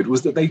episode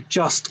was that they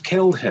just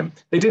killed him.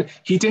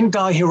 He didn't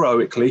die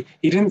heroically.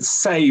 He didn't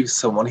save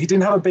someone. He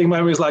didn't have a big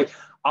moment. He was like,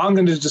 I'm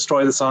going to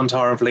destroy the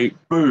Santaran fleet.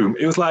 Boom.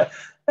 It was like,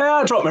 yeah,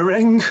 I dropped my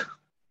ring.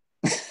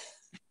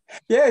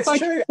 Yeah, it's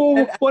like, true.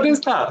 Well, what is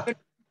that?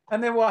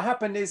 And then what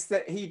happened is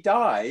that he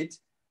died.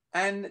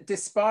 And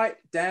despite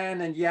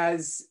Dan and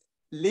Yaz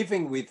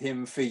living with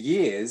him for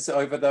years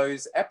over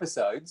those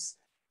episodes,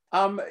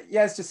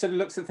 Yaz just sort of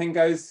looks at the thing,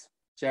 goes,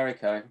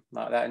 Jericho,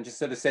 like that, and just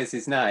sort of says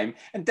his name,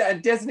 and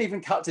doesn't even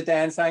cut to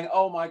Dan saying,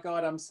 "Oh my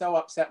God, I'm so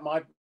upset,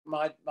 my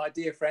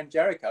dear friend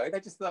Jericho." They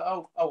just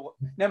thought, "Oh,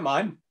 never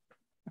mind."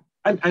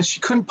 And she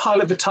couldn't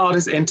pilot the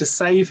TARDIS in to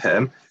save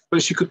him,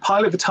 but she could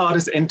pilot the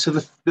TARDIS into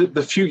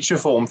the future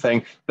form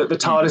thing that the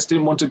TARDIS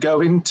didn't want to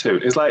go into.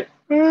 It's like,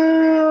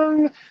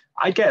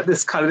 I get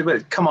this kind of,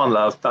 but come on,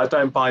 love, I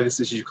don't buy this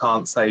as you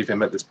can't save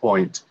him at this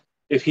point.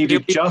 If he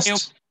did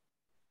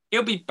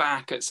He'll be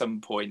back at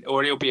some point,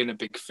 or he'll be in a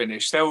big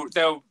finish.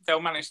 They'll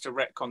manage to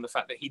retcon the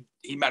fact that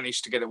he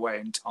managed to get away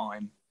in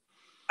time.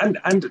 And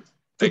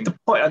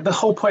the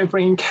whole point of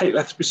bringing Kate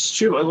Lethbridge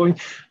Stewart, I mean,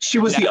 she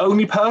was the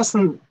only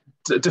person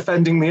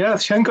defending the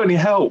Earth. She hadn't got any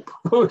help,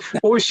 or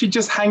was she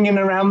just hanging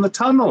around the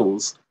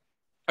tunnels?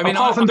 I mean,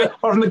 apart from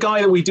the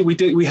guy that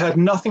we heard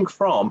nothing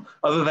from,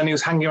 other than he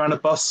was hanging around a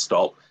bus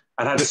stop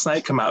and had a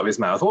snake come out of his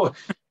mouth. Or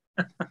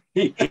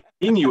he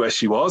knew where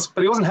she was,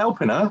 but he wasn't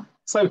helping her.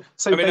 So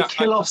they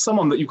kill off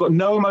someone that you've got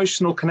no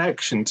emotional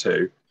connection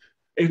to.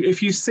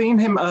 If you've seen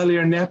him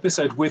earlier in the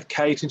episode with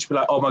Kate and she'd be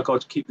like, "Oh my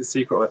God, keep the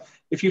secret."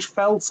 If you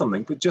felt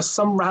something, but just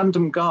some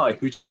random guy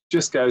who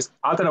just goes,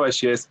 "I don't know where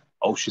she is.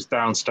 Oh, she's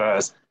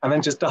downstairs," and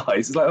then just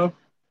dies. It's like, oh,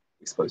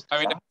 you're supposed to. I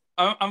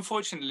mean,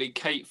 unfortunately,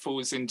 Kate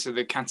falls into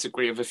the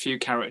category of a few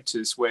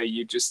characters where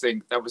you just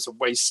think that was a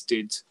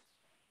wasted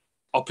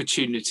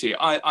opportunity.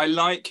 I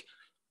like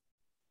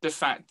the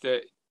fact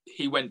that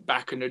he went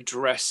back and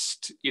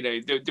addressed, I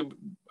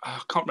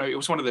can't remember, it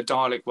was one of the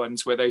Dalek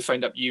ones where they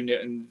phoned up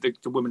UNIT and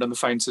the woman on the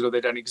phone said, "Oh,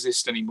 they don't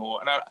exist anymore."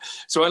 And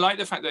so I like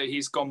the fact that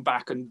he's gone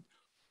back and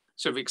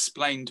sort of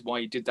explained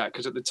why he did that,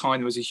 because at the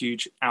time there was a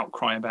huge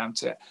outcry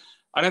about it.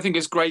 And I think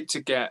it's great to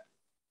get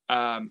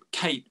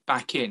Kate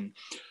back in.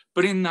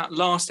 But in that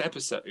last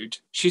episode,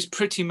 she's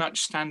pretty much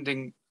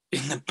standing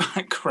in the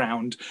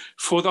background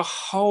for the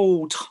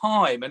whole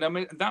time. And I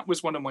mean, that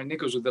was one of my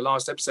niggles with the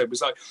last episode,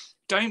 was like,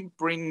 don't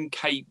bring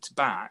Kate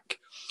back.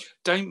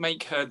 Don't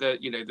make her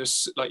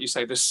like you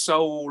say, the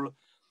sole,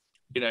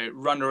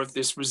 runner of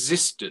this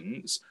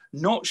resistance,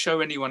 not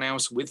show anyone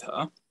else with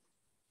her.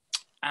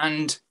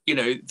 And,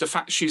 the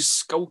fact she's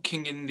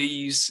skulking in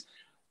these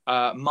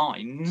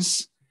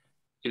mines,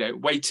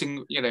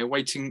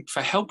 waiting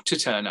for help to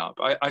turn up.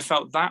 I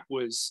felt that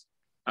was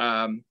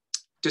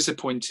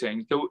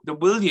disappointing. The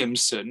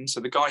Williamson, so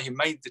the guy who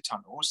made the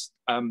tunnels,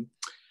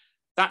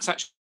 that's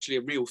actually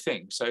a real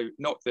thing. So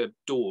not the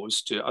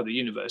doors to other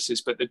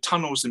universes, but the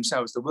tunnels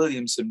themselves, the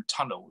Williamson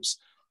tunnels,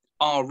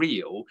 are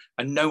real,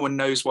 and no one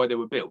knows why they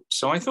were built.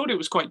 So I thought it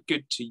was quite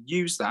good to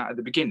use that at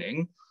the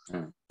beginning.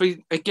 But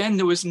again,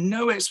 there was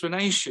no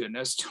explanation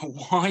as to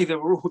why there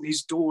were all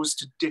these doors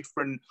to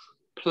different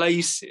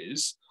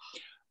places.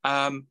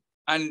 And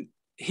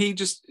he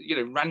just,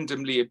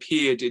 randomly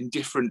appeared in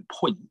different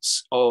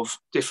points of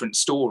different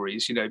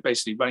stories,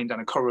 basically running down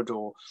a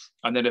corridor,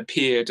 and then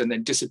appeared and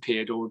then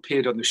disappeared, or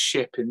appeared on the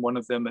ship in one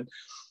of them. And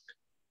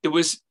there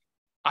was,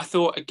 I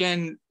thought,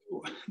 again,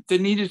 there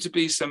needed to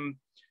be some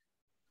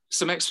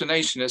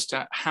explanation as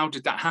to how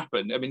did that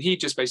happen. I mean, he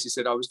just basically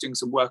said, "I was doing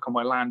some work on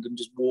my land and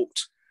just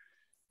walked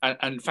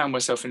and found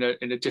myself in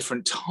a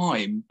different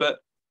time." But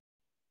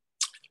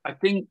I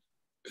think,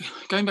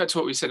 going back to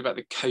what we said about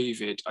the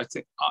COVID, I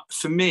think,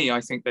 for me, I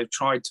think they've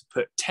tried to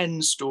put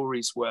 10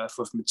 stories worth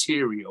of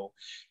material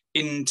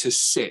into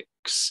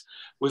 6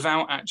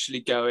 without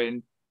actually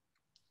going,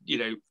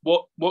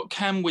 what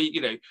can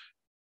we,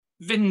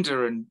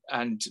 Vinder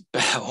and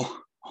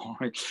Bell.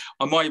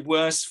 And my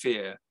worst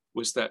fear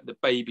was that the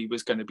baby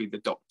was going to be the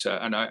Doctor,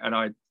 and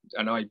I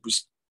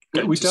was.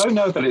 We don't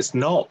know that it's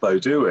not, though,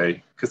 do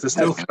we? Because there's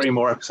still 3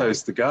 more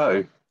episodes to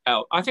go.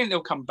 I think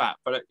they'll come back,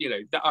 but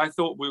I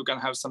thought we were going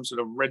to have some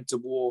sort of red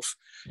dwarf,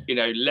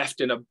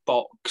 left in a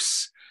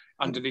box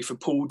underneath a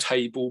pool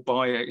table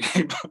by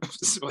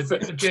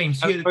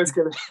James, I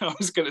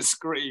was going to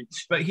scream.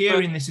 But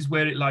hearing this is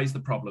where it lies the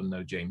problem,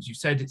 though, James. You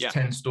said it's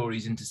 10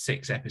 stories into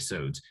 6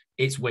 episodes.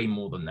 It's way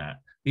more than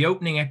that. The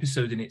opening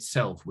episode in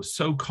itself was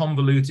so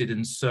convoluted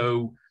and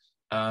so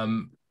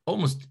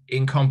almost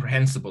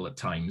incomprehensible at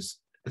times.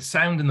 The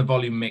sound and the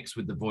volume mix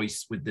with the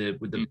voice, with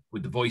the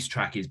voice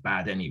track, is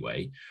bad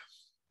anyway.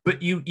 But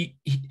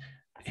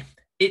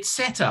it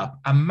set up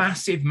a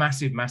massive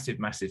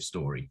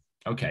story.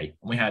 Okay,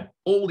 and we had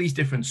all these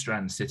different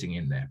strands sitting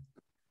in there.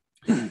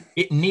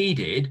 It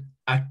needed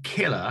a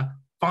killer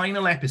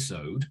final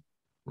episode,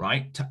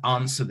 right, to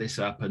answer this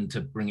up and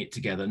to bring it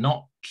together,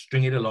 not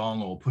string it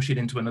along or push it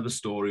into another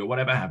story or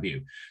whatever have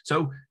you.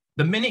 So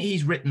the minute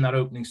he's written that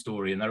opening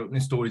story and that opening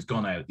story's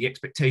gone out, the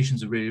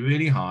expectations are really,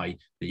 really high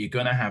that you're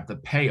going to have the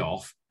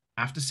payoff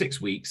after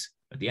 6 weeks,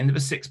 at the end of a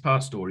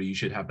 6-part story, you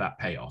should have that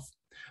payoff.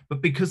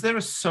 But because there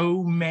are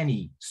so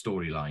many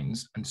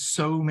storylines and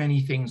so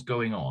many things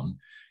going on,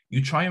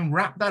 you try and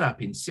wrap that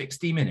up in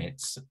 60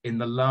 minutes in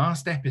the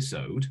last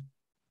episode,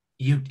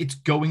 it's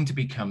going to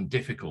become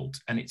difficult,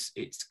 and it's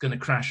going to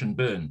crash and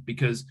burn,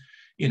 because,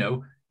 you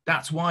know,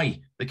 that's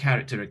why the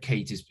character of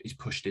Kate is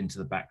pushed into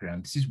the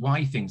background. This is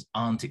why things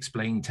aren't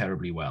explained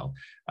terribly well.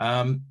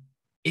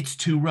 It's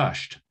too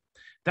rushed.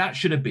 That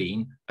should have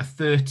been a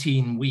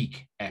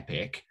 13-week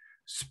epic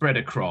spread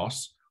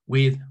across,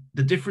 with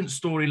the different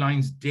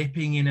storylines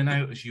dipping in and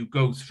out as you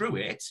go through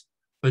it,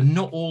 but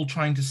not all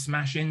trying to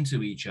smash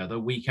into each other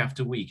week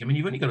after week. I mean,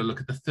 you've only got to look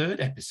at the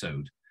 3rd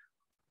episode.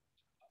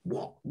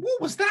 What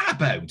was that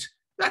about?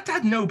 That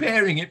had no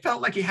bearing. It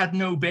felt like it had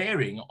no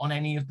bearing on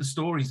any of the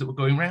stories that were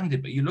going around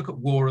it. But you look at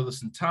War of the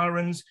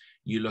Centaurans,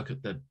 you look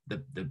at the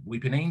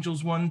Weeping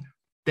Angels one,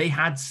 they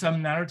had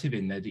some narrative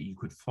in there that you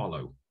could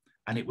follow.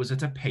 And it was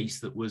at a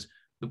pace that was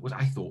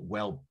I thought,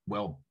 well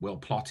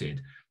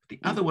plotted. The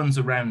other ones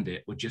around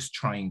it were just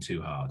trying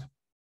too hard.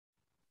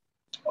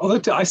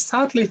 Although I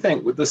sadly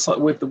think with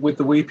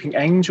the Weeping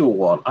Angel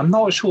one, I'm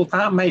not sure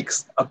that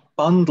makes a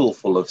bundle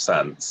full of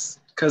sense,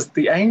 because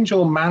the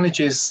angel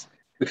manages,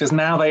 because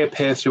now they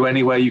appear through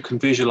anywhere you can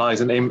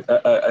visualize an angel.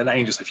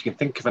 So if you can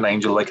think of an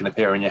angel, they can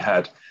appear in your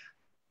head.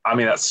 I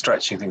mean, that's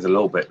stretching things a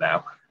little bit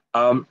now.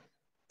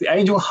 The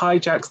angel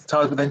hijacks the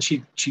TARDIS, but then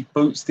she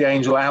boots the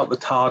angel out the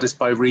TARDIS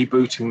by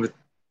rebooting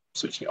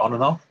switching it on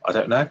and off. I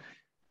don't know.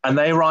 And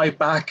they arrive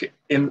back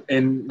in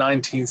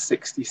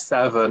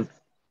 1967,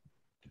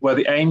 where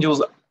the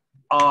angels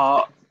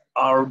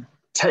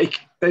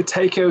they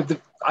take over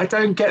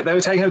they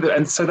were taking over,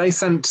 and so they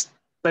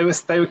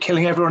were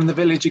killing everyone in the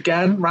village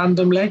again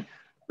randomly,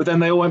 but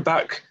then they all went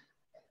back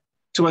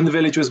to when the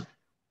village was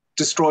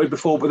destroyed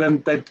before, but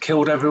then they'd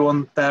killed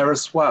everyone there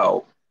as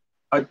well.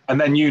 And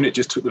then UNIT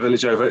just took the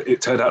village over.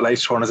 It turned out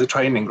later on as a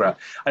training ground.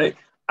 And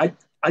I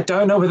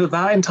don't know whether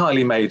that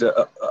entirely made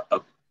a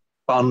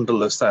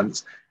bundle of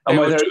sense, and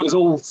whether it was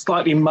all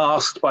slightly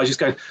masked by just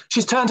going,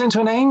 she's turned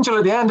into an angel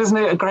at the end, isn't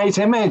it a great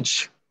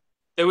image?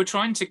 They were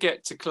trying to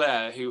get to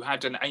Claire, who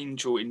had an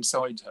angel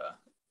inside her.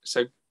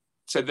 So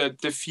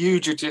the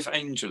fugitive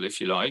angel, if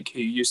you like,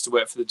 who used to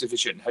work for the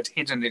division, had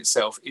hidden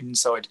itself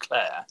inside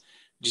Claire,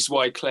 which is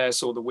why Claire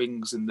saw the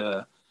wings in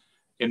the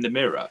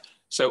mirror.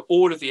 So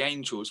all of the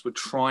angels were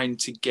trying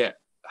to get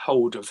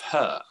hold of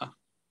her,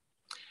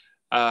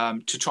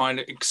 to try and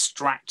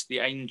extract the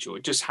angel.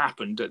 It just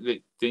happened that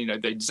they'd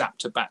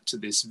zapped her back to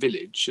this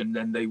village, and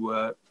then they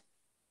were,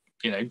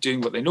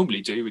 doing what they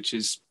normally do, which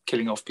is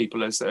killing off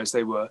people as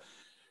they were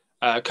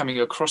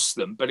coming across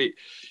them. But it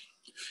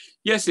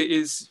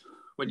is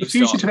when you the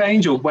fugitive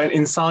angel went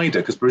inside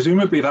her, because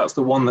presumably that's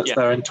the one that's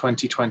there in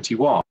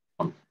 2021.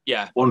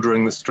 Yeah,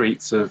 wandering the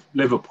streets of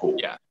Liverpool.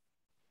 Yeah,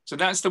 so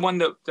that's the one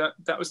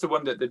that was the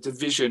one that the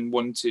division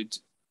wanted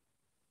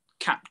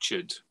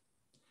captured.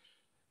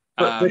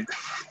 But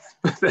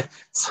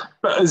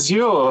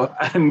Azure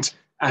and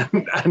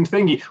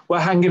Thingy were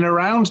hanging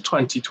around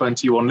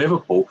 2021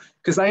 Liverpool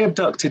because they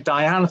abducted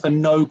Diana for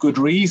no good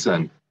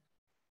reason.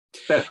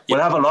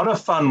 We'll have a lot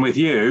of fun with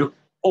you,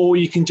 or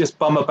you can just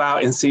bum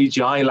about in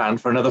CGI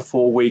land for another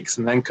 4 weeks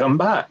and then come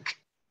back.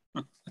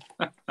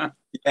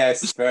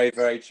 Yes, very,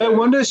 very true. No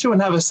wonder she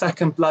wouldn't have a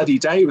second bloody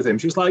date with him.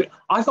 She was like,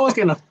 I thought I was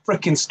getting a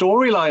freaking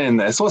storyline in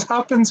this. What's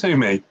happened to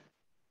me?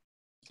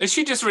 And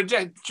she just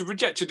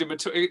rejected him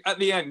at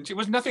the end. It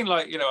was nothing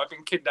like, I've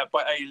been kidnapped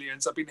by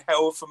aliens, I've been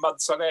held for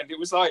months on end. It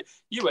was like,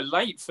 you were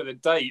late for the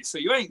date, so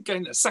you ain't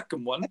getting a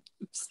second one.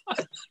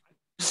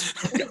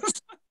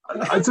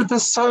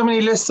 There's so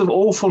many lists of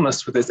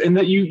awfulness with this, in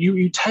that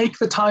you take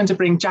the time to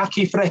bring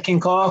Jackie freaking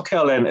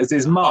Clarkell in as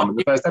his mum in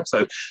the first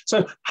episode.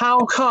 So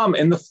how come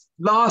in the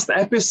last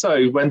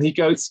episode, when he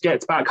gets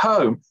back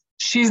home,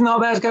 she's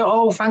not there to go,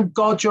 oh, thank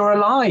God you're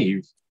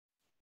alive?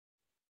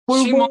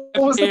 What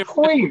was the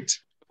point?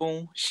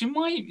 She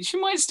might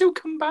still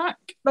come back.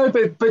 No,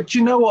 but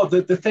you know what?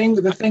 The thing,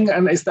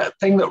 and it's that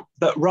thing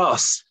that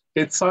Russ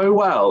did so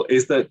well,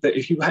 is that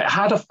if you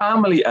had a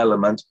family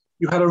element,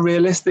 you had a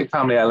realistic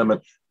family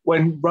element.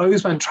 When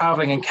Rose went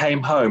traveling and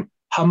came home,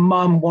 her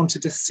mum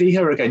wanted to see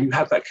her again. You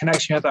had that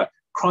connection. You had that,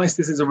 Christ,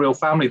 this is a real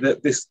family,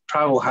 that this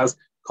travel has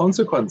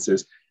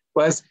consequences.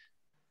 Whereas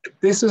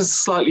this is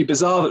slightly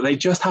bizarre that they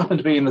just happened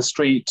to be in the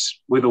street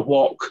with a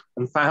wok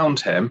and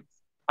found him.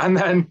 And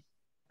then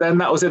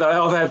that was it.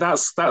 Oh,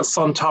 that's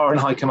Sontaran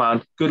High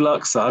Command. Good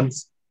luck,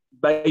 sons.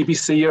 Maybe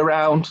see you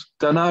around.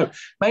 Don't know.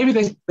 Maybe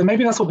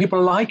that's what people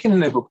are like in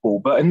Liverpool.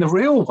 But in the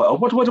real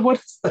world, what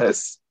is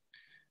this?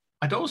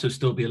 I'd also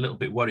still be a little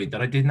bit worried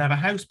that I didn't have a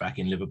house back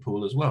in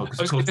Liverpool as well.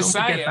 Because of course, don't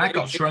forget that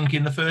got shrunk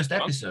in the first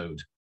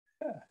episode.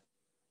 Yeah.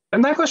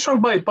 And that got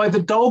shrunk by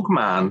the dog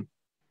man.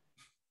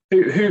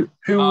 Who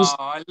was...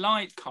 I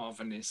like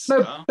Carvinist.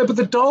 No, but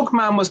the dog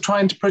man was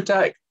trying to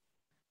protect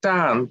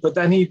Dan, but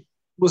then he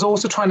was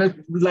also trying to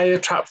lay a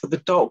trap for the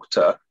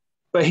doctor,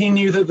 but he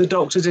knew that the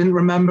doctor didn't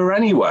remember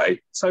anyway.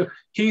 So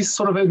he's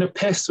sort of in a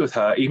piss with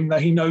her, even though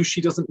he knows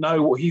she doesn't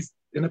know what he's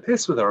in a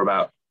piss with her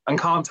about. and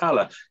can't tell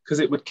her because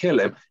it would kill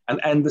him and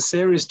end the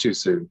series too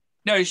soon.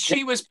 No,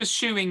 she was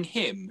pursuing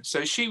him.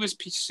 So she was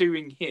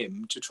pursuing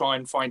him to try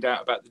and find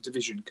out about the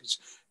division, because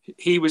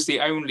he was the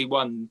only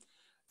one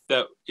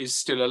that is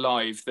still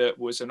alive that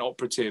was an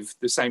operative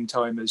the same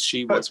time as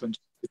she was when she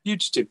was the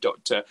fugitive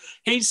doctor.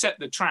 He set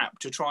the trap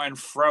to try and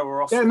throw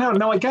her off. Yeah,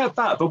 no, I get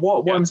that. But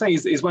what I'm saying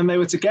is when they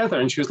were together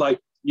and she was like,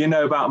 you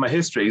know about my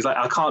history. He's like,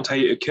 I can't tell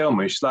you to kill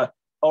me. She's like,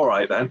 all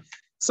right then.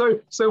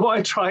 So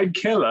why try and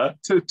kill her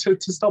to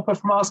stop her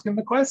from asking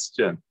the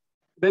question?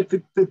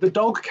 The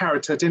dog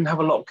character didn't have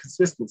a lot of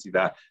consistency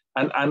there.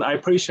 And I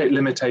appreciate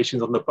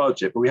limitations on the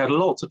budget, but we had a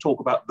lot to talk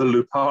about the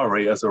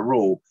Lupari as a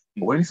rule.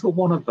 But we only saw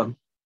one of them.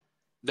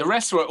 The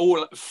rest were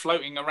all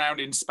floating around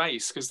in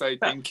space because they'd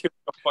been killed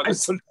off by the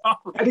Centauri.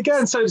 And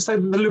again, so the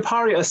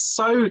Lupari are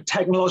so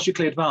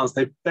technologically advanced.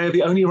 They're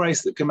the only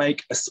race that can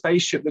make a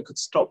spaceship that could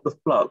stop the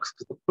Flux,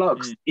 because the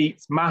Flux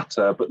eats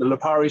matter, but the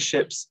Lupari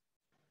ships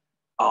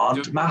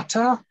aren't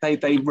matter.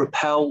 They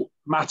repel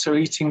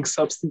matter-eating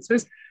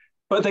substances.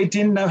 But they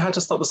didn't know how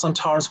to stop the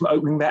Centaurans from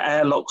opening their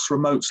airlocks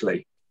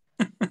remotely.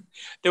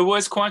 There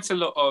was quite a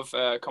lot of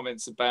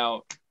comments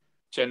about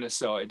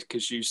genocide,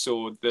 because you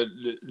saw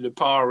the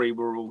Lupari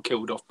were all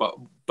killed off,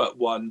 but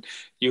one.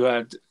 You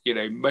had,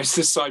 most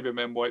of the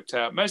Cybermen wiped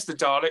out, most of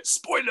the Daleks.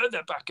 Spoiler,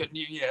 they're back at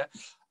New Year.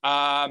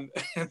 And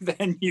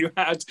then you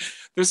had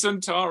the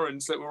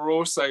Centaurans that were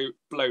also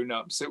blown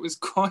up. So it was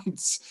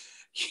quite.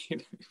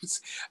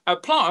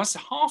 Plus,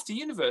 half the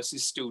universe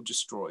is still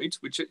destroyed,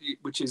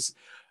 which is.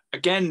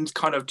 Again,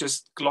 kind of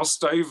just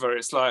glossed over.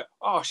 It's like,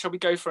 oh, shall we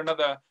go for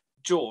another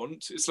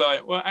jaunt? It's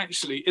like, well,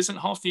 actually, isn't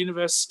half the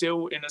universe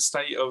still in a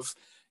state of,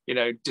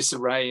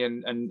 disarray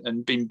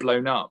and being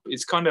blown up?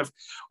 It's kind of,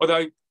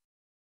 although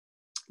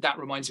that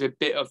reminds me a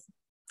bit of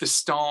the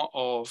start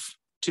of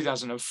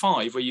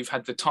 2005, where you've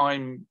had the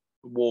Time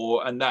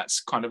War, and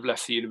that's kind of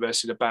left the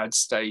universe in a bad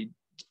state.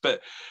 But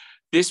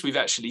this we've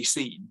actually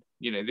seen,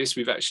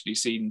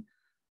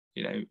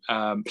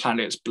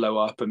 planets blow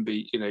up and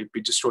be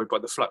destroyed by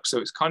the Flux. So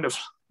it's kind of,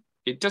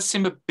 it does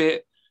seem a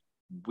bit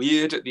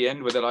weird at the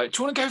end where they're like,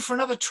 do you want to go for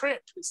another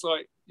trip? It's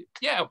like,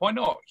 yeah, why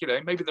not?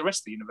 Maybe the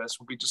rest of the universe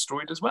will be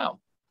destroyed as well.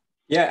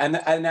 Yeah,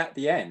 and at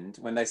the end,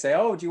 when they say,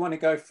 oh, do you want to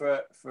go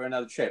for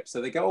another trip?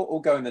 So they all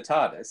go in the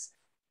TARDIS,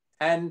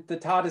 and the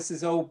TARDIS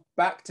is all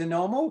back to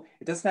normal.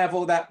 It doesn't have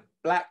all that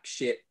black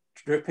shit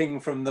dripping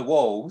from the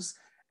walls.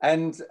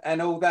 And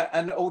all that,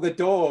 and all the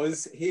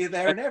doors here,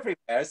 there, and everywhere.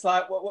 It's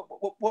like,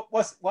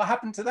 what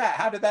happened to that?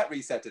 How did that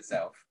reset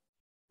itself?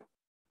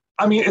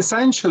 I mean,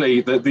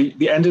 essentially,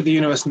 the end of the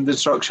universe and the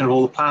destruction of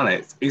all the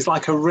planets is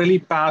like a really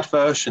bad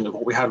version of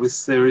what we had with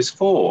Series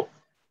 4.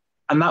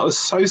 And that was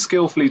so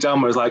skillfully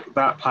done, where it was like,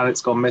 that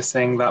planet's gone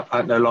missing, that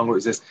planet no longer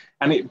exists.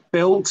 And it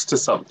built to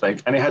something.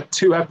 And it had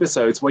 2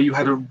 episodes where you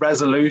had a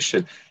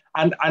resolution.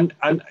 And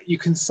you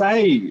can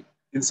say,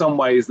 in some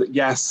ways, that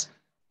yes,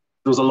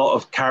 there was a lot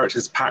of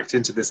characters packed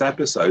into this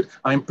episode.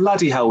 I mean,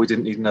 bloody hell, we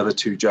didn't need another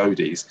 2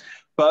 Jodies.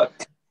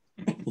 But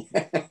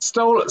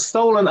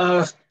Stolen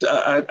Earth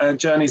and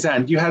Journey's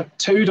End, you had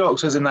 2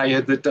 Doctors in there. You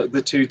had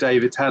the 2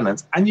 David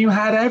Tennants, and you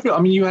had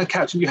you had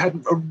Captain. You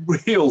had a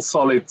real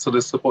solid sort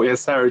of support. You had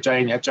Sarah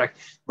Jane, you had Jack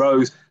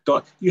Rose.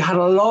 You had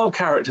a lot of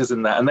characters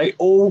in there, and they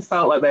all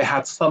felt like they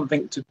had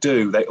something to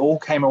do. They all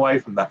came away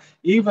from that.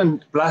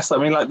 Even, bless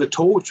them, I mean, like the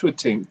Torchwood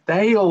team,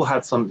 they all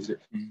had something to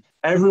do.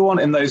 Everyone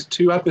in those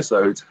 2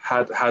 episodes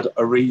had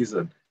a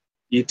reason.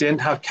 You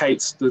didn't have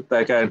Kate stood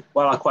there going,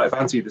 well, I quite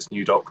fancy this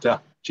new Doctor,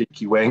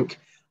 cheeky wink.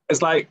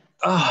 It's like,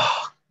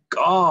 oh,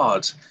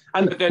 God.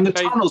 And the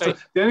tunnels,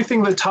 the only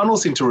thing the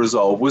tunnels seemed to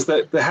resolve was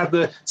that they had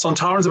the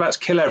Sontarans about to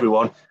kill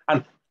everyone,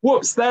 and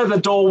whoops, there the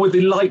door with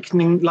the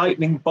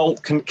lightning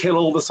bolt can kill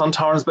all the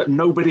Sontarans, but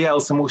nobody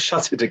else, and we'll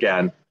shut it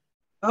again.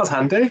 That was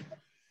handy.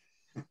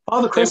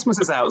 Father Christmas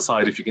is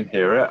outside, if you can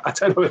hear it. I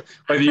don't know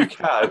whether you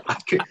can.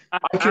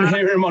 I can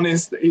hear him on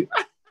his...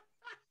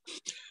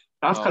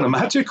 That's kind of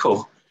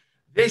magical.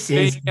 This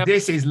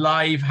is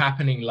live,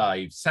 happening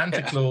live.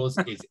 Santa Claus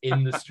is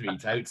in the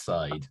street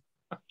outside.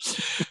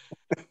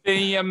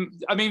 I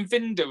mean,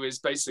 Vinder is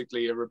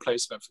basically a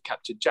replacement for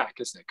Captain Jack,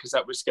 isn't it? Because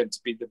that was going to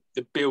be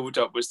the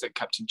build-up, was that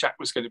Captain Jack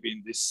was going to be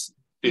in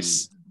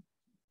this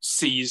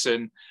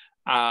season.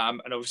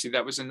 And obviously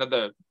that was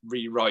another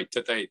rewrite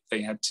that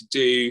they had to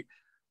do.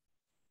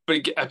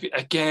 But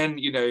again,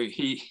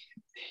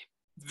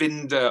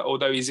 Vinder,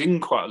 although he's in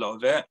quite a lot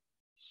of it,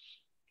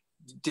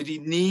 did he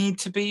need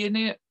to be in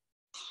it?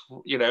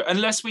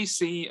 Unless we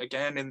see,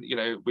 again,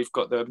 we've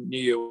got the New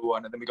Year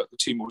one, and then we've got the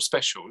 2 more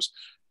specials.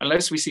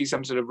 Unless we see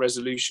some sort of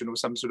resolution or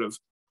some sort of,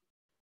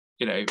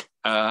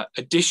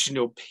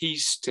 additional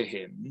piece to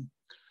him,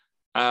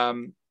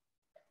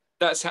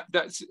 that's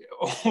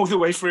all the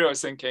way through. I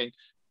was thinking,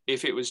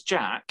 if it was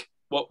Jack,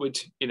 I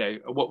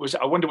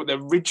wonder what the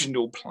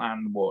original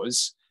plan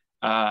was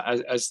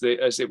as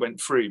it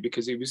went through,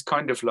 because he was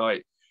kind of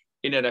like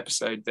in an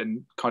episode,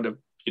 then kind of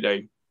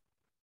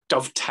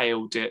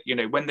dovetailed it,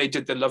 when they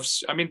did the love.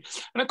 I mean,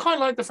 and I quite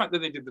like the fact that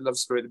they did the love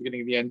story at the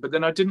beginning and the end, but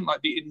then I didn't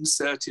like the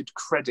inserted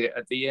credit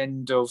at the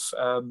end of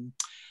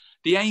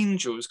the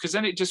angels, because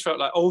then it just felt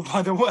like, oh,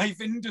 by the way,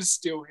 Vinder's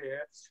still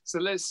here, so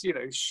let's, you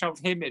know, shove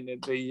him in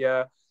at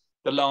the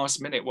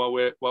last minute while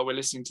we're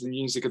listening to the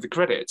music of the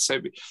credits. So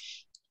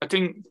I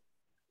think,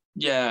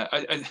 yeah,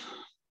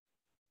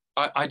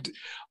 I'd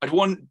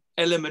want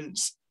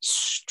elements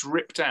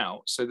stripped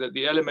out so that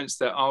the elements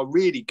that are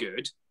really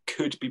good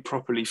could be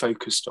properly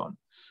focused on,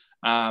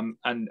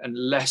 and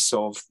less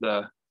of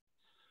the,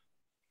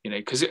 you know,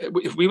 because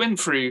we went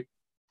through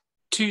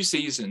 2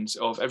 seasons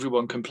of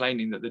everyone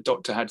complaining that the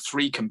Doctor had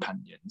 3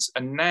 companions,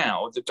 and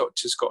now the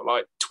Doctor's got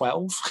like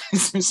 12.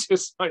 It's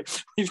just like,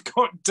 we've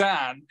got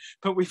Dan,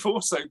 but we've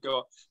also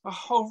got a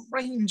whole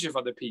range of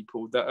other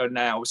people that are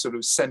now sort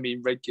of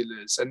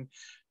semi-regulars. And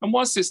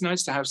whilst it's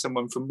nice to have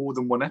someone for more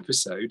than one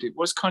episode, it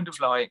was kind of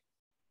like,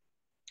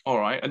 all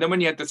right. And then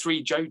when you had the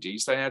 3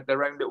 Jodies, they had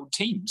their own little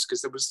teams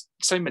because there was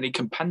so many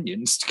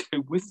companions to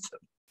go with them.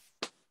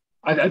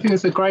 I think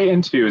it's a great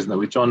interview, isn't it,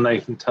 with John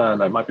Nathan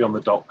Turner? It might be on the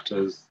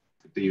Doctor's,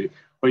 where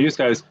he just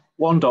goes,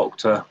 1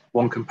 Doctor,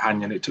 1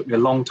 companion. It took me a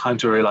long time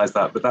to realise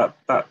that, but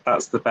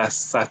that's the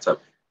best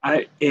setup.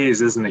 And it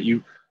is, isn't it?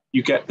 You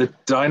get the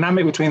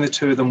dynamic between the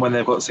 2 of them when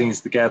they've got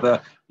scenes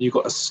together. You've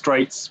got a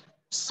straight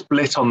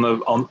split on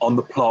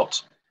the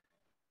plot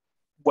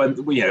when,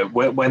 you know,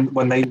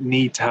 when they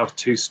need to have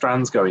 2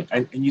 strands going,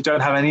 and you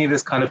don't have any of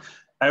this kind of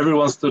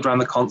everyone stood around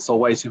the console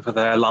waiting for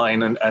their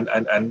line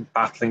and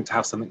battling to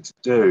have something to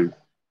do.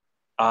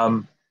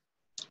 I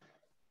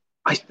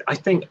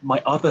think my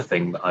other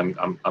thing that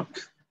I'm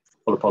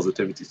full of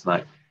positivity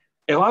tonight.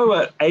 If I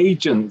were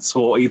agents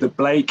for either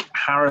Blake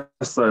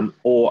Harrison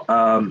or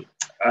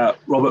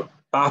Robert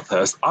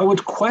Bathurst, I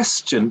would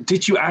question,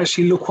 did you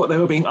actually look what they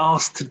were being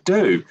asked to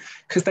do?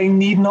 Because they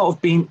need not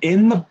have been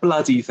in the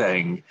bloody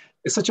thing.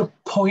 It's such a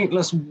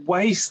pointless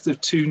waste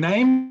of 2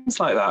 names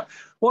like that.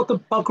 What the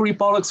buggery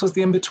bollocks was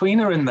the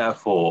in-betweener in there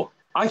for?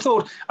 I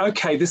thought,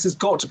 okay, this has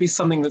got to be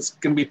something that's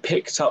going to be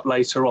picked up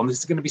later on. This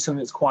is going to be something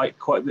that's quite.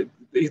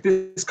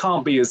 This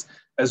can't be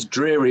as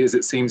dreary as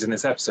it seems in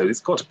this episode.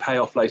 It's got to pay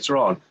off later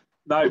on.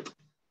 Nope,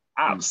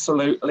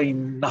 absolutely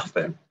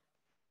nothing.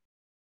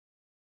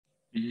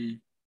 Mm.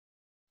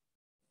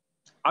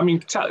 I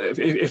mean,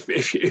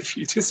 if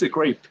you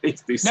disagree,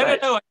 please do say.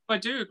 No, I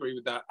do agree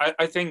with that.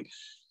 I think,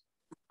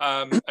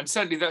 and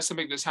certainly that's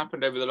something that's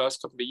happened over the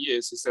last couple of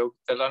years, is they'll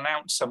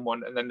announce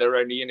someone and then they're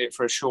only in it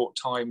for a short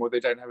time, or they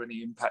don't have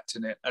any impact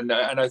in it. And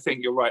I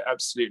think you're right,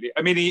 absolutely.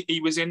 I mean, he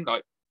was in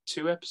like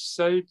 2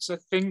 episodes, I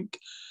think,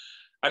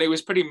 and it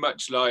was pretty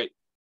much like,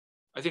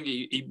 I think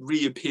he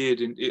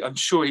reappeared in, I'm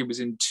sure he was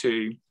in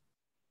 2,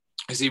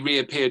 as he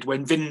reappeared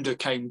when Vinder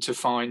came to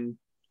find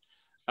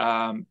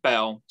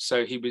Bell,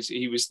 so he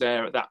was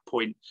there at that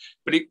point.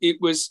 But he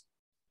was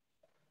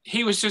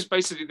just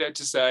basically there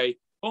to say,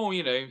 oh,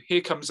 you know,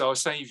 here comes our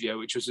saviour,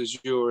 which was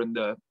Azure and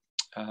the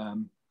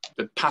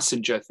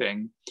passenger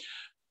thing,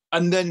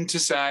 and then to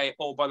say,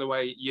 oh, by the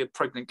way, your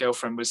pregnant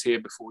girlfriend was here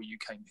before you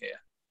came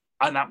here,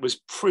 and that was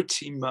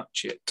pretty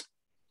much it.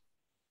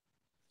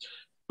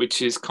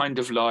 Which is kind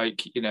of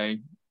like, you know,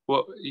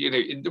 what, you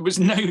know, there was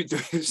no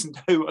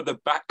other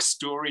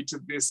backstory to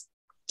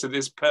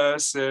this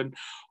person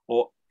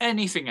or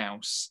anything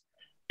else.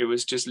 It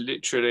was just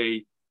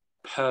literally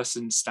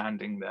person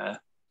standing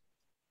there,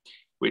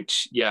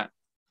 which, yeah,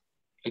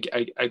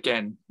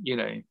 again, you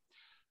know,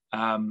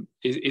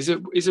 is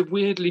a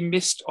weirdly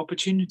missed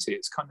opportunity.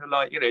 It's kind of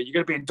like, you know, you're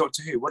going to be in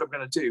Doctor Who. What am I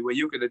going to do? Where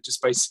you're going to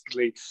just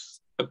basically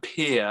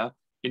appear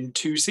in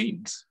 2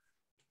 scenes.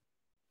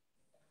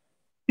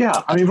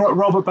 Yeah, I mean,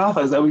 Robert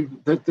Bathurst,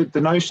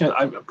 the notion,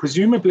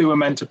 presumably we're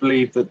meant to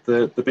believe that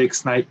the big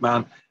snake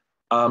man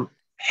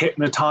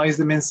hypnotized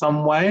him in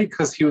some way,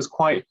 because he was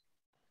quite,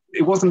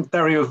 it wasn't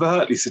very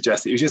overtly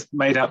suggested, it was just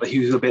made out that he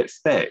was a bit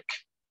thick.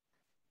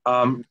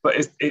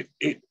 But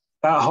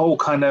that whole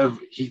kind of,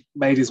 he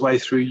made his way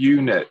through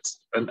unit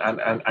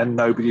and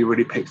nobody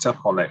really picked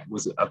up on it,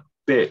 was a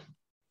bit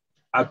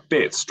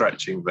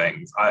stretching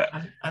things.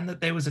 And that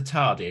there was a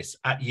TARDIS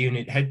at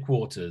unit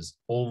headquarters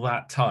all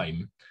that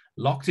time,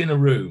 locked in a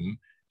room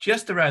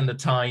just around the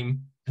time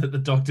that the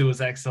Doctor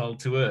was exiled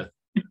to Earth.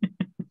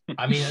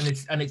 I mean,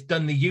 and it's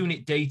done the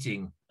unit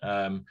dating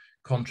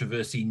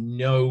controversy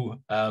no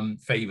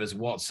favors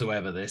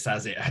whatsoever. This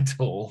has it at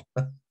all.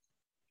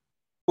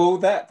 Well,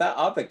 that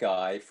other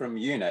guy from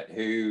unit,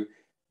 who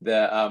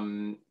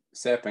the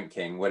Serpent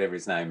King, whatever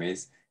his name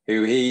is,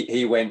 who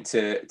he went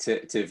to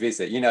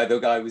visit. You know, the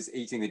guy was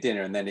eating the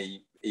dinner and then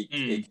he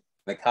in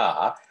the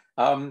car.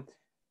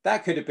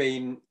 That could have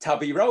been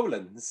Tubby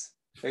Rowlands,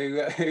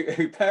 who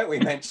Pertwee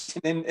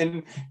mentioned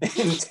in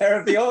Terror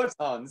of the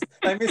Autons.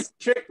 They missed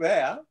a trick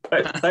there.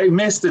 They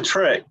missed a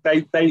trick.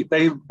 They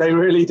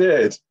really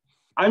did.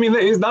 I mean,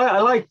 I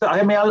like that.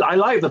 I mean, I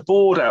like the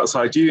board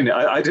outside unit.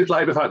 I did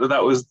like the fact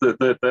that was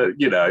the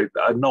you know,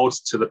 a nod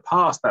to the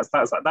past.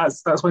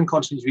 That's when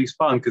continuity is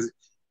fun, because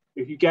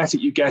if you get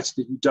it, you get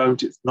it. If you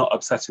don't, it's not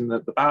upsetting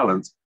the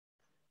balance.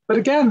 But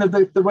again,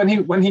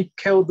 when he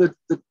killed the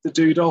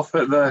dude off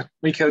when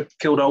he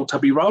killed old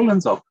Tubby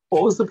Rowlands off,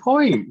 what was the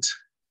point?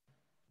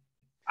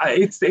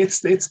 It's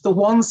the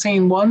one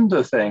scene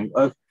wonder thing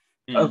of,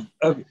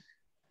 if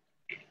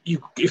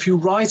you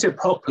write it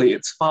properly,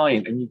 it's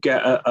fine, and you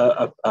get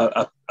a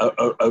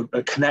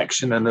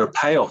connection and a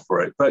payoff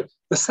for it. But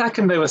the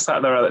second they were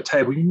sat there at the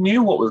table, you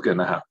knew what was going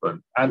to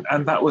happen,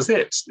 and that was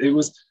it. It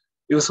was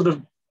sort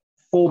of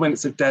 4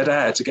 minutes of dead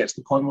air to get to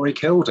the point where he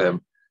killed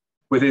him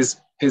with his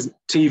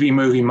TV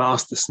movie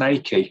master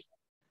Snakey,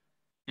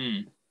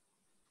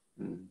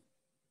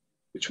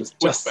 which was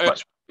just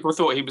such. People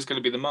thought he was going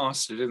to be the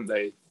master, didn't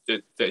they?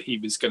 That he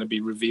was going to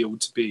be revealed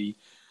to be.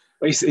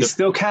 He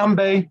still can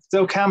be.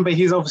 Still can be.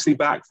 He's obviously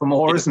back for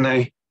more, isn't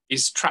he?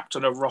 He's trapped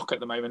on a rock at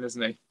the moment,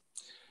 isn't he?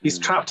 He's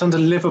trapped under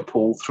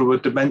Liverpool through a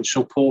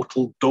dimensional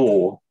portal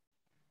door.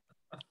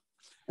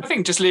 I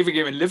think just leaving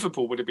him in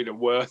Liverpool would have been a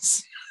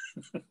worse.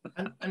 Could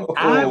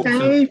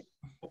I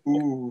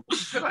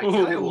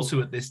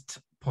also at this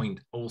point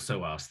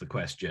also ask the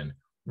question,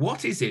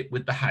 what is it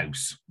with the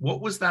house?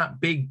 What was that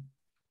big...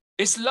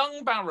 It's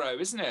Lungbarrow,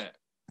 isn't it?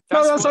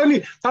 That's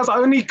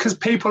only because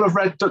people have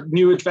read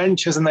New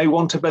Adventures and they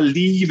want to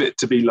believe it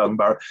to be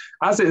Lungbarrow.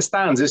 As it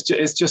stands, it's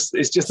just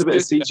a bit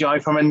of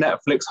CGI from a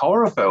Netflix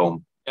horror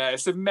film. Yeah,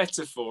 it's a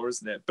metaphor,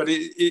 isn't it? But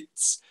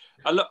it's.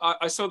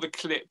 I saw the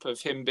clip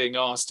of him being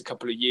asked a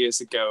couple of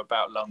years ago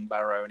about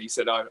Lungbarrow, and he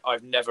said,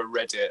 "I've never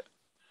read it."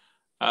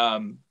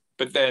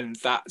 But then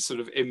that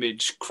sort of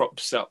image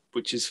crops up,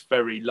 which is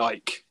very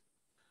like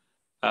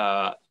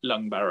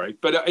Lungbarrow,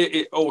 but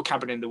or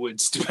Cabin in the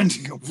Woods,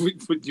 depending on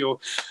with your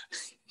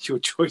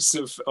choice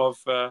of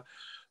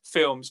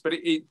films. But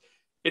it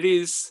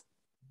is,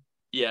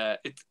 yeah.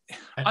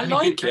 I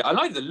like it. I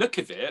like the look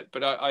of it,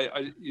 but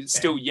it's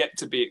still yet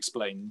to be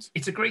explained.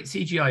 It's a great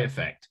CGI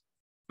effect,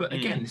 but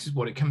again, this is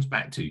what it comes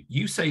back to.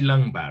 You say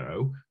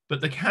Lungbarrow,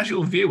 but the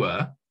casual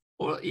viewer,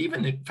 or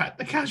even in fact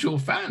the casual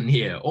fan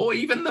here, or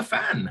even the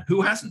fan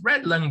who hasn't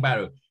read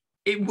Lungbarrow,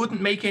 it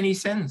wouldn't make any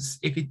sense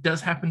if it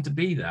does happen to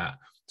be that.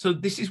 So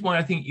this is why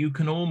I think you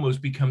can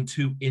almost become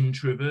too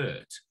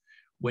introvert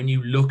when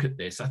you look at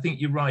this. I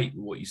think you're right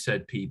with what you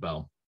said,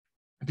 P-Bal.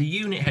 The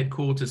unit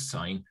headquarters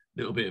sign, a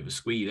little bit of a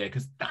squee there,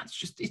 because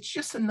it's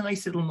just a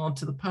nice little nod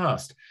to the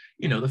past.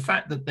 You know, the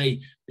fact that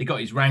they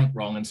got his rank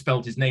wrong and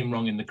spelled his name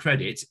wrong in the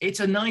credits, it's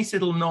a nice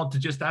little nod to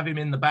just have him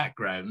in the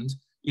background,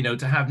 you know,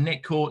 to have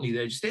Nick Courtney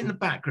there, just in the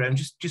background,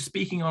 just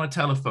speaking on a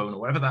telephone or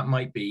whatever that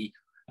might be.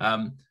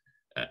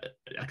 Like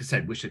I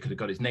said, wish I could have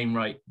got his name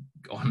right,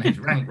 on his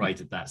rank right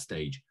at that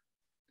stage.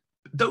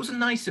 Those are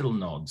nice little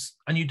nods,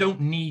 and you don't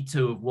need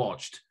to have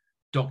watched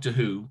Doctor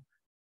Who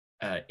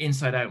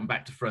inside out and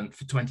back to front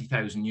for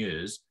 20,000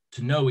 years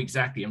to know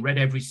exactly, and read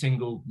every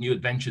single New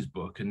Adventures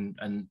book and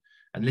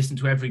listen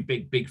to every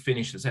big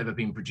finish that's ever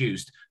been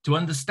produced to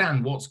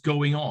understand what's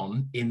going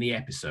on in the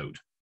episode.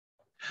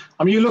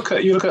 I mean, you look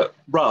at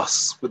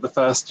Russ with the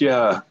first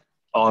year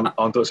on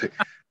Doctor Who.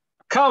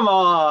 Come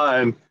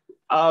on.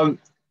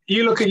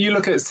 You look at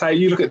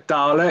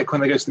Dalek when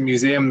they go to the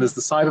museum. There's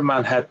the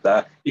Cyberman head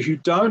there. If you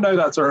don't know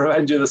that's a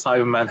Revenge of the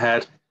Cyberman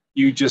head,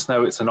 you just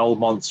know it's an old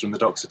monster, and the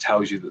Doctor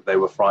tells you that they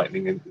were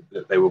frightening and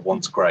that they were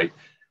once great.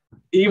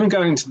 Even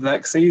going into the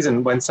next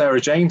season, when Sarah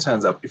Jane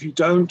turns up, if you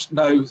don't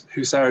know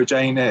who Sarah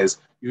Jane is,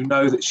 you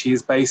know that she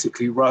is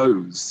basically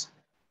Rose,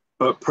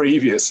 but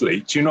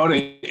previously. Do you know what I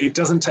mean? It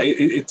doesn't take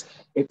it's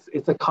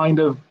a kind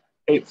of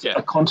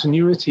a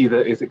continuity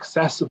that is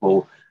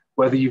accessible,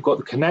 whether you've got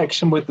the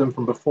connection with them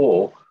from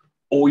before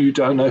or you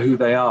don't know who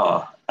they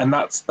are. And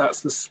that's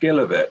the skill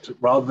of it,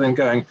 rather than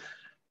going,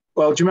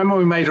 well, do you remember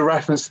we made a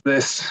reference to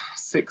this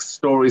 6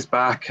 stories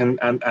back and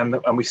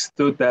we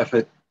stood there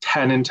for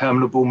 10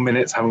 interminable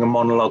minutes having a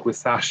monologue with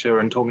Sasha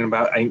and talking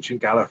about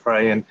ancient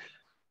Gallifrey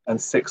and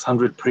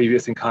 600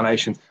 previous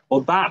incarnations.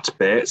 Well, that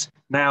bit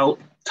now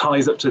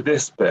ties up to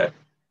this bit.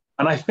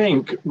 And I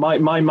think my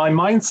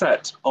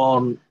mindset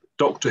on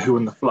Doctor Who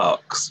and the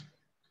Flux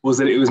was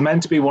that it was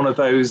meant to be one of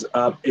those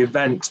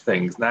event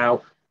things.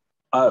 Now,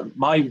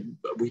 we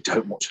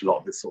don't watch a lot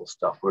of this sort of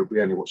stuff.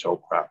 We only watch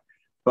old crap.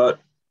 But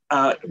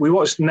we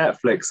watched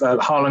Netflix.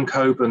 Harlan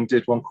Coben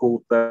did one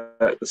called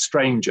The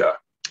Stranger.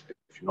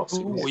 If you've not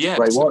seen it, it's a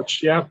great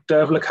watch. Yeah,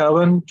 Dervla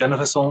Cohen,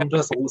 Jennifer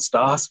Saunders, all the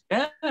stars.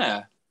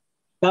 Yeah.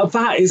 Now,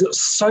 that is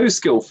so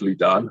skillfully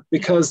done,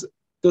 because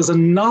there's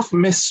enough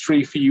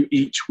mystery for you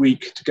each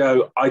week to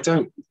go, I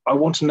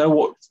want to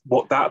know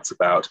what that's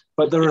about.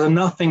 But there are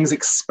enough things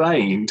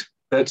explained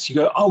that you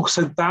go, oh,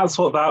 so that's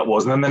what that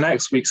was. And then the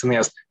next week, something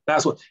else,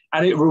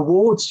 and it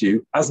rewards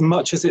you as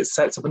much as it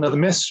sets up another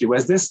mystery.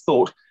 Whereas this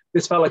felt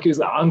like it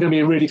was, I'm going to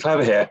be really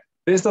clever here.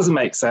 This doesn't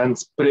make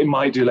sense, but it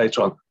might do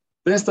later on.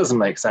 This doesn't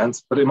make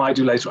sense, but it might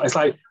do later on. It's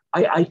like,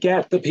 I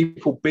get that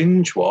people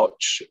binge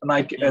watch,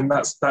 and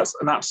that's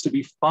an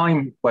absolutely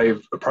fine way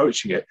of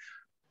approaching it.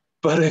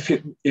 But if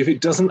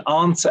it doesn't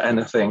answer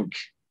anything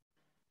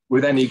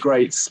with any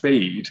great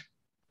speed,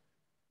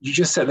 you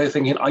just sit there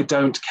thinking, I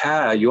don't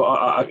care.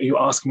 You're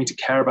asking me to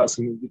care about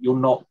something that you're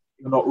not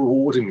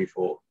rewarding me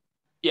for.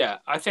 Yeah,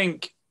 I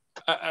think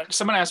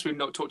someone else we've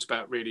not talked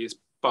about really is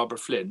Barbara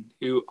Flynn,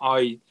 who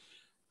I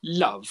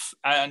love.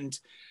 And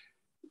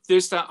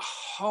there's that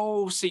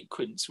whole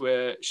sequence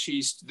where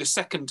she's, the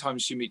second time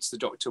she meets the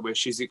Doctor, where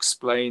she's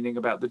explaining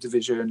about the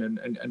division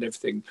and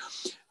everything.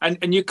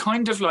 And you're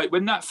kind of like,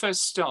 when that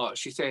first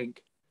starts, you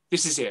think,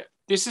 this is it.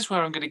 This is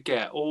where I'm going to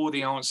get all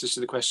the answers to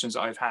the questions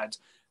I've had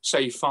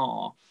so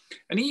far.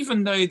 And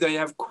even though they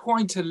have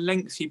quite a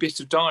lengthy bit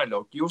of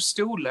dialogue, you're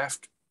still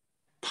left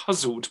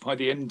puzzled by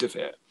the end of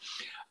it.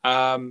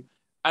 And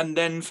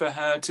then for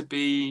her to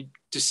be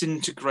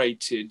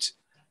disintegrated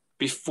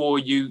before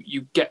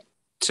you get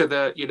to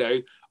the, you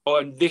know, oh,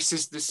 and this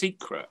is the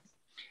secret.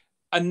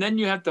 And then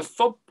you have the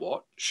fob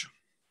watch,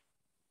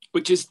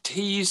 which is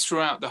teased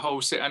throughout the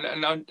whole set.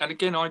 And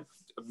again, I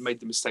made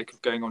the mistake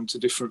of going on to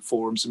different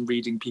forums and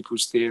reading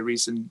people's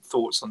theories and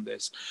thoughts on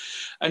this.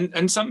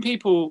 And some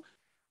people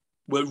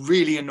were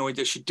really annoyed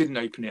that she didn't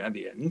open it at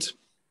the end.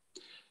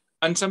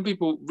 And some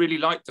people really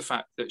liked the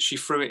fact that she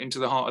threw it into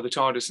the heart of the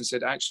TARDIS and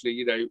said, actually,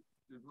 you know,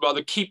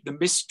 rather keep the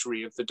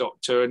mystery of the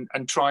Doctor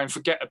and try and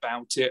forget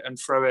about it and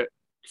throw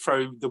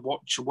the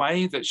watch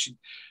away, that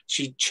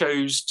she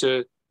chose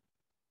to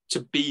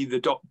be the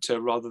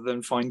Doctor rather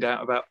than find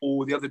out about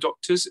all the other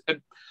Doctors.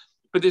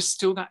 But there's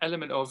still that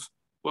element of,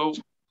 well,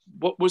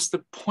 what was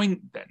the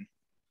point then?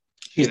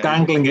 She's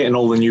dangling it in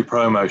all the new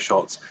promo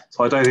shots,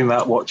 so I don't think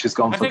that watch has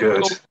gone for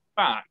good.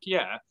 Back,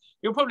 yeah,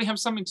 it'll probably have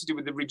something to do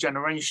with the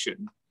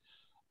regeneration.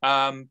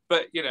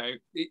 But you know,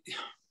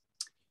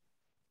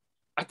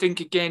 I think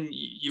again,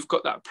 you've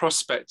got that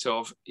prospect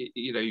of,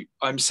 you know,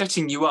 I'm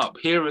setting you up.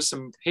 Here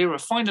are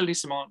finally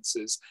some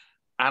answers,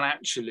 and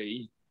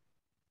actually,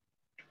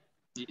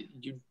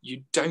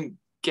 you don't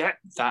get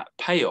that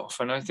payoff.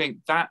 And I think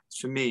that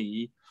for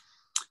me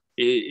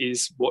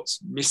is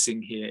what's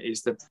missing here,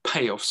 is the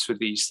payoffs for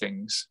these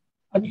things.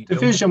 And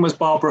Division was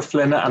Barbara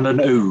Flynn and an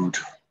Ood.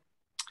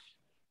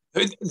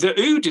 The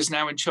Ood is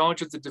now in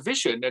charge of the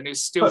Division and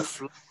is still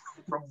from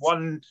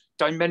one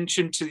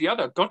dimension to the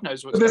other. God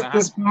knows what's going to happen.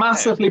 This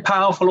massively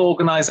powerful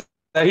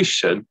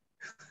organisation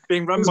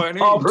being run by an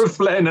Barbara Ood.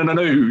 Flynn and an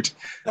Ood.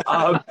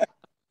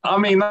 I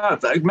mean,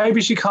 maybe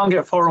she can't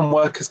get foreign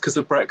workers because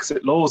of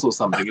Brexit laws or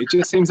something. It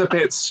just seems a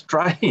bit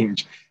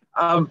strange.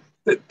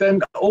 But then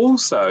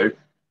also,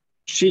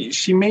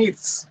 she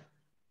meets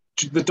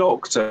the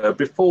Doctor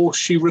before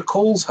she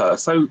recalls her.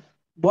 So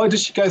why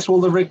does she go through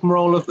all the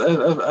rigmarole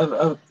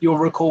of your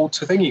recall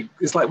to thingy?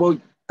 It's like, well,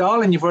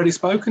 darling, you've already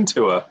spoken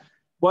to her.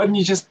 Why didn't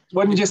you just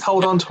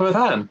hold on to her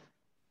then?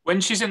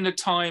 When she's in the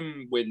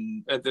time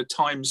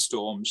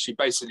storm, she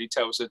basically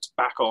tells her to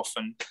back off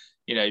and,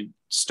 you know,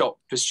 stop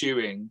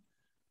pursuing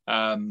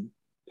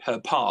her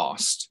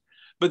past.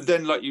 But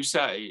then, like you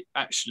say,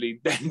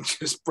 actually then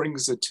just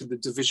brings her to the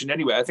Division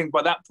anyway. I think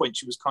by that point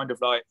she was kind of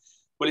like,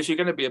 well, if you're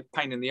going to be a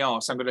pain in the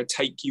arse, I'm going to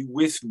take you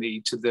with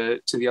me to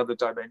the other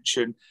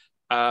dimension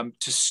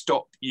to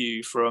stop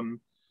you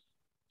from,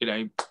 you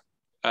know,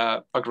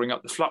 buggering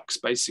up the Flux.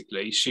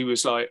 Basically, she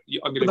was like,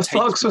 I'm going to take. The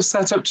Flux was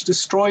set up to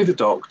destroy the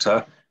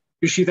Doctor,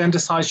 who she then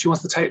decides she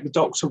wants to take the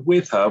Doctor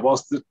with her,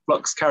 whilst the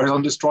Flux carries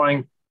on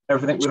destroying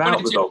everything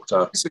without the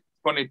Doctor. She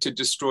wanted to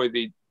destroy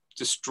the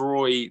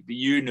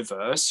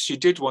universe. She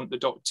did want the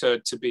Doctor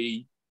to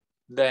be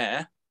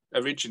there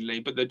originally,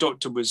 but the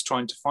Doctor was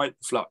trying to fight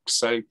the Flux,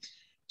 so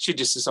she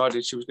just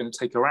decided she was going to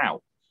take her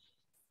out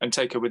and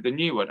take her with the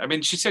new one. I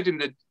mean, she said in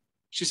the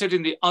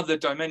other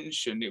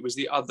dimension, it was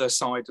the other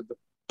side of the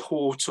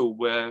portal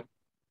where,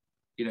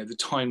 you know, the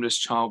timeless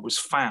child was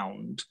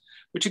found,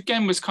 which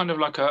again was kind of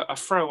like a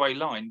throwaway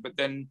line, but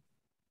then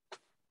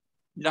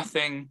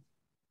nothing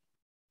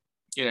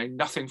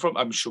from.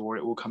 I'm sure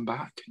it will come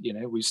back. You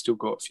know, we've still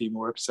got a few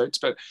more episodes,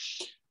 but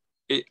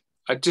it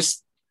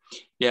was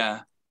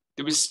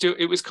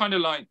kind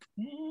of like,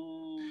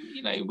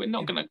 you know, we're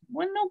not gonna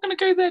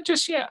go there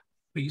just yet.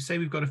 But you say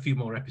we've got a few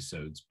more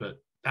episodes,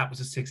 but that was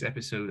a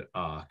 6-episode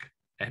arc,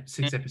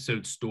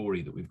 6-episode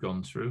story that we've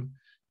gone through.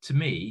 To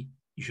me,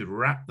 you should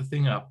wrap the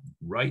thing up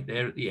right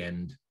there at the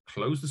end,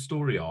 close the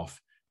story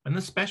off, and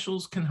the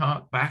specials can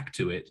hark back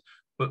to it.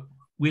 But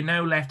we're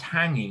now left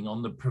hanging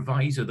on the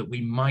proviso that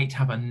we might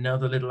have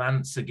another little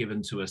answer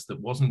given to us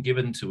that wasn't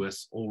given to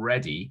us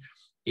already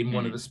in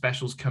one of the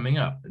specials coming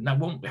up. And that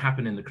won't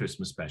happen in the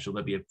Christmas special.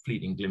 There'll be a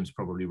fleeting glimpse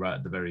probably right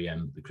at the very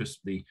end.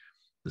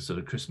 The sort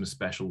of Christmas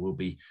special will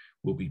be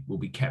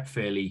kept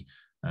fairly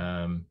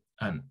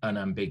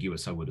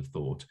unambiguous, I would have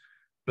thought.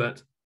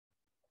 But,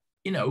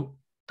 you know,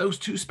 those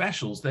two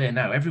specials there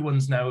now,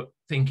 everyone's now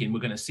thinking we're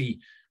going to see,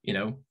 you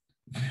know,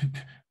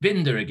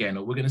 Vinder again,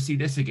 or we're going to see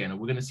this again, or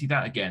we're going to see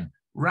that again.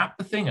 Wrap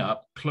the thing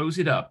up, close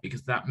it up,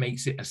 because that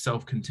makes it a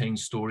self-contained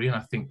story, and I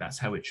think that's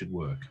how it should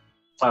work.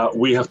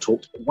 We have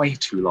talked way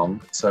too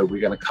long, so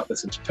we're going to cut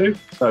this into 2.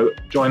 So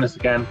join us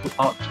again for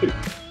part 2.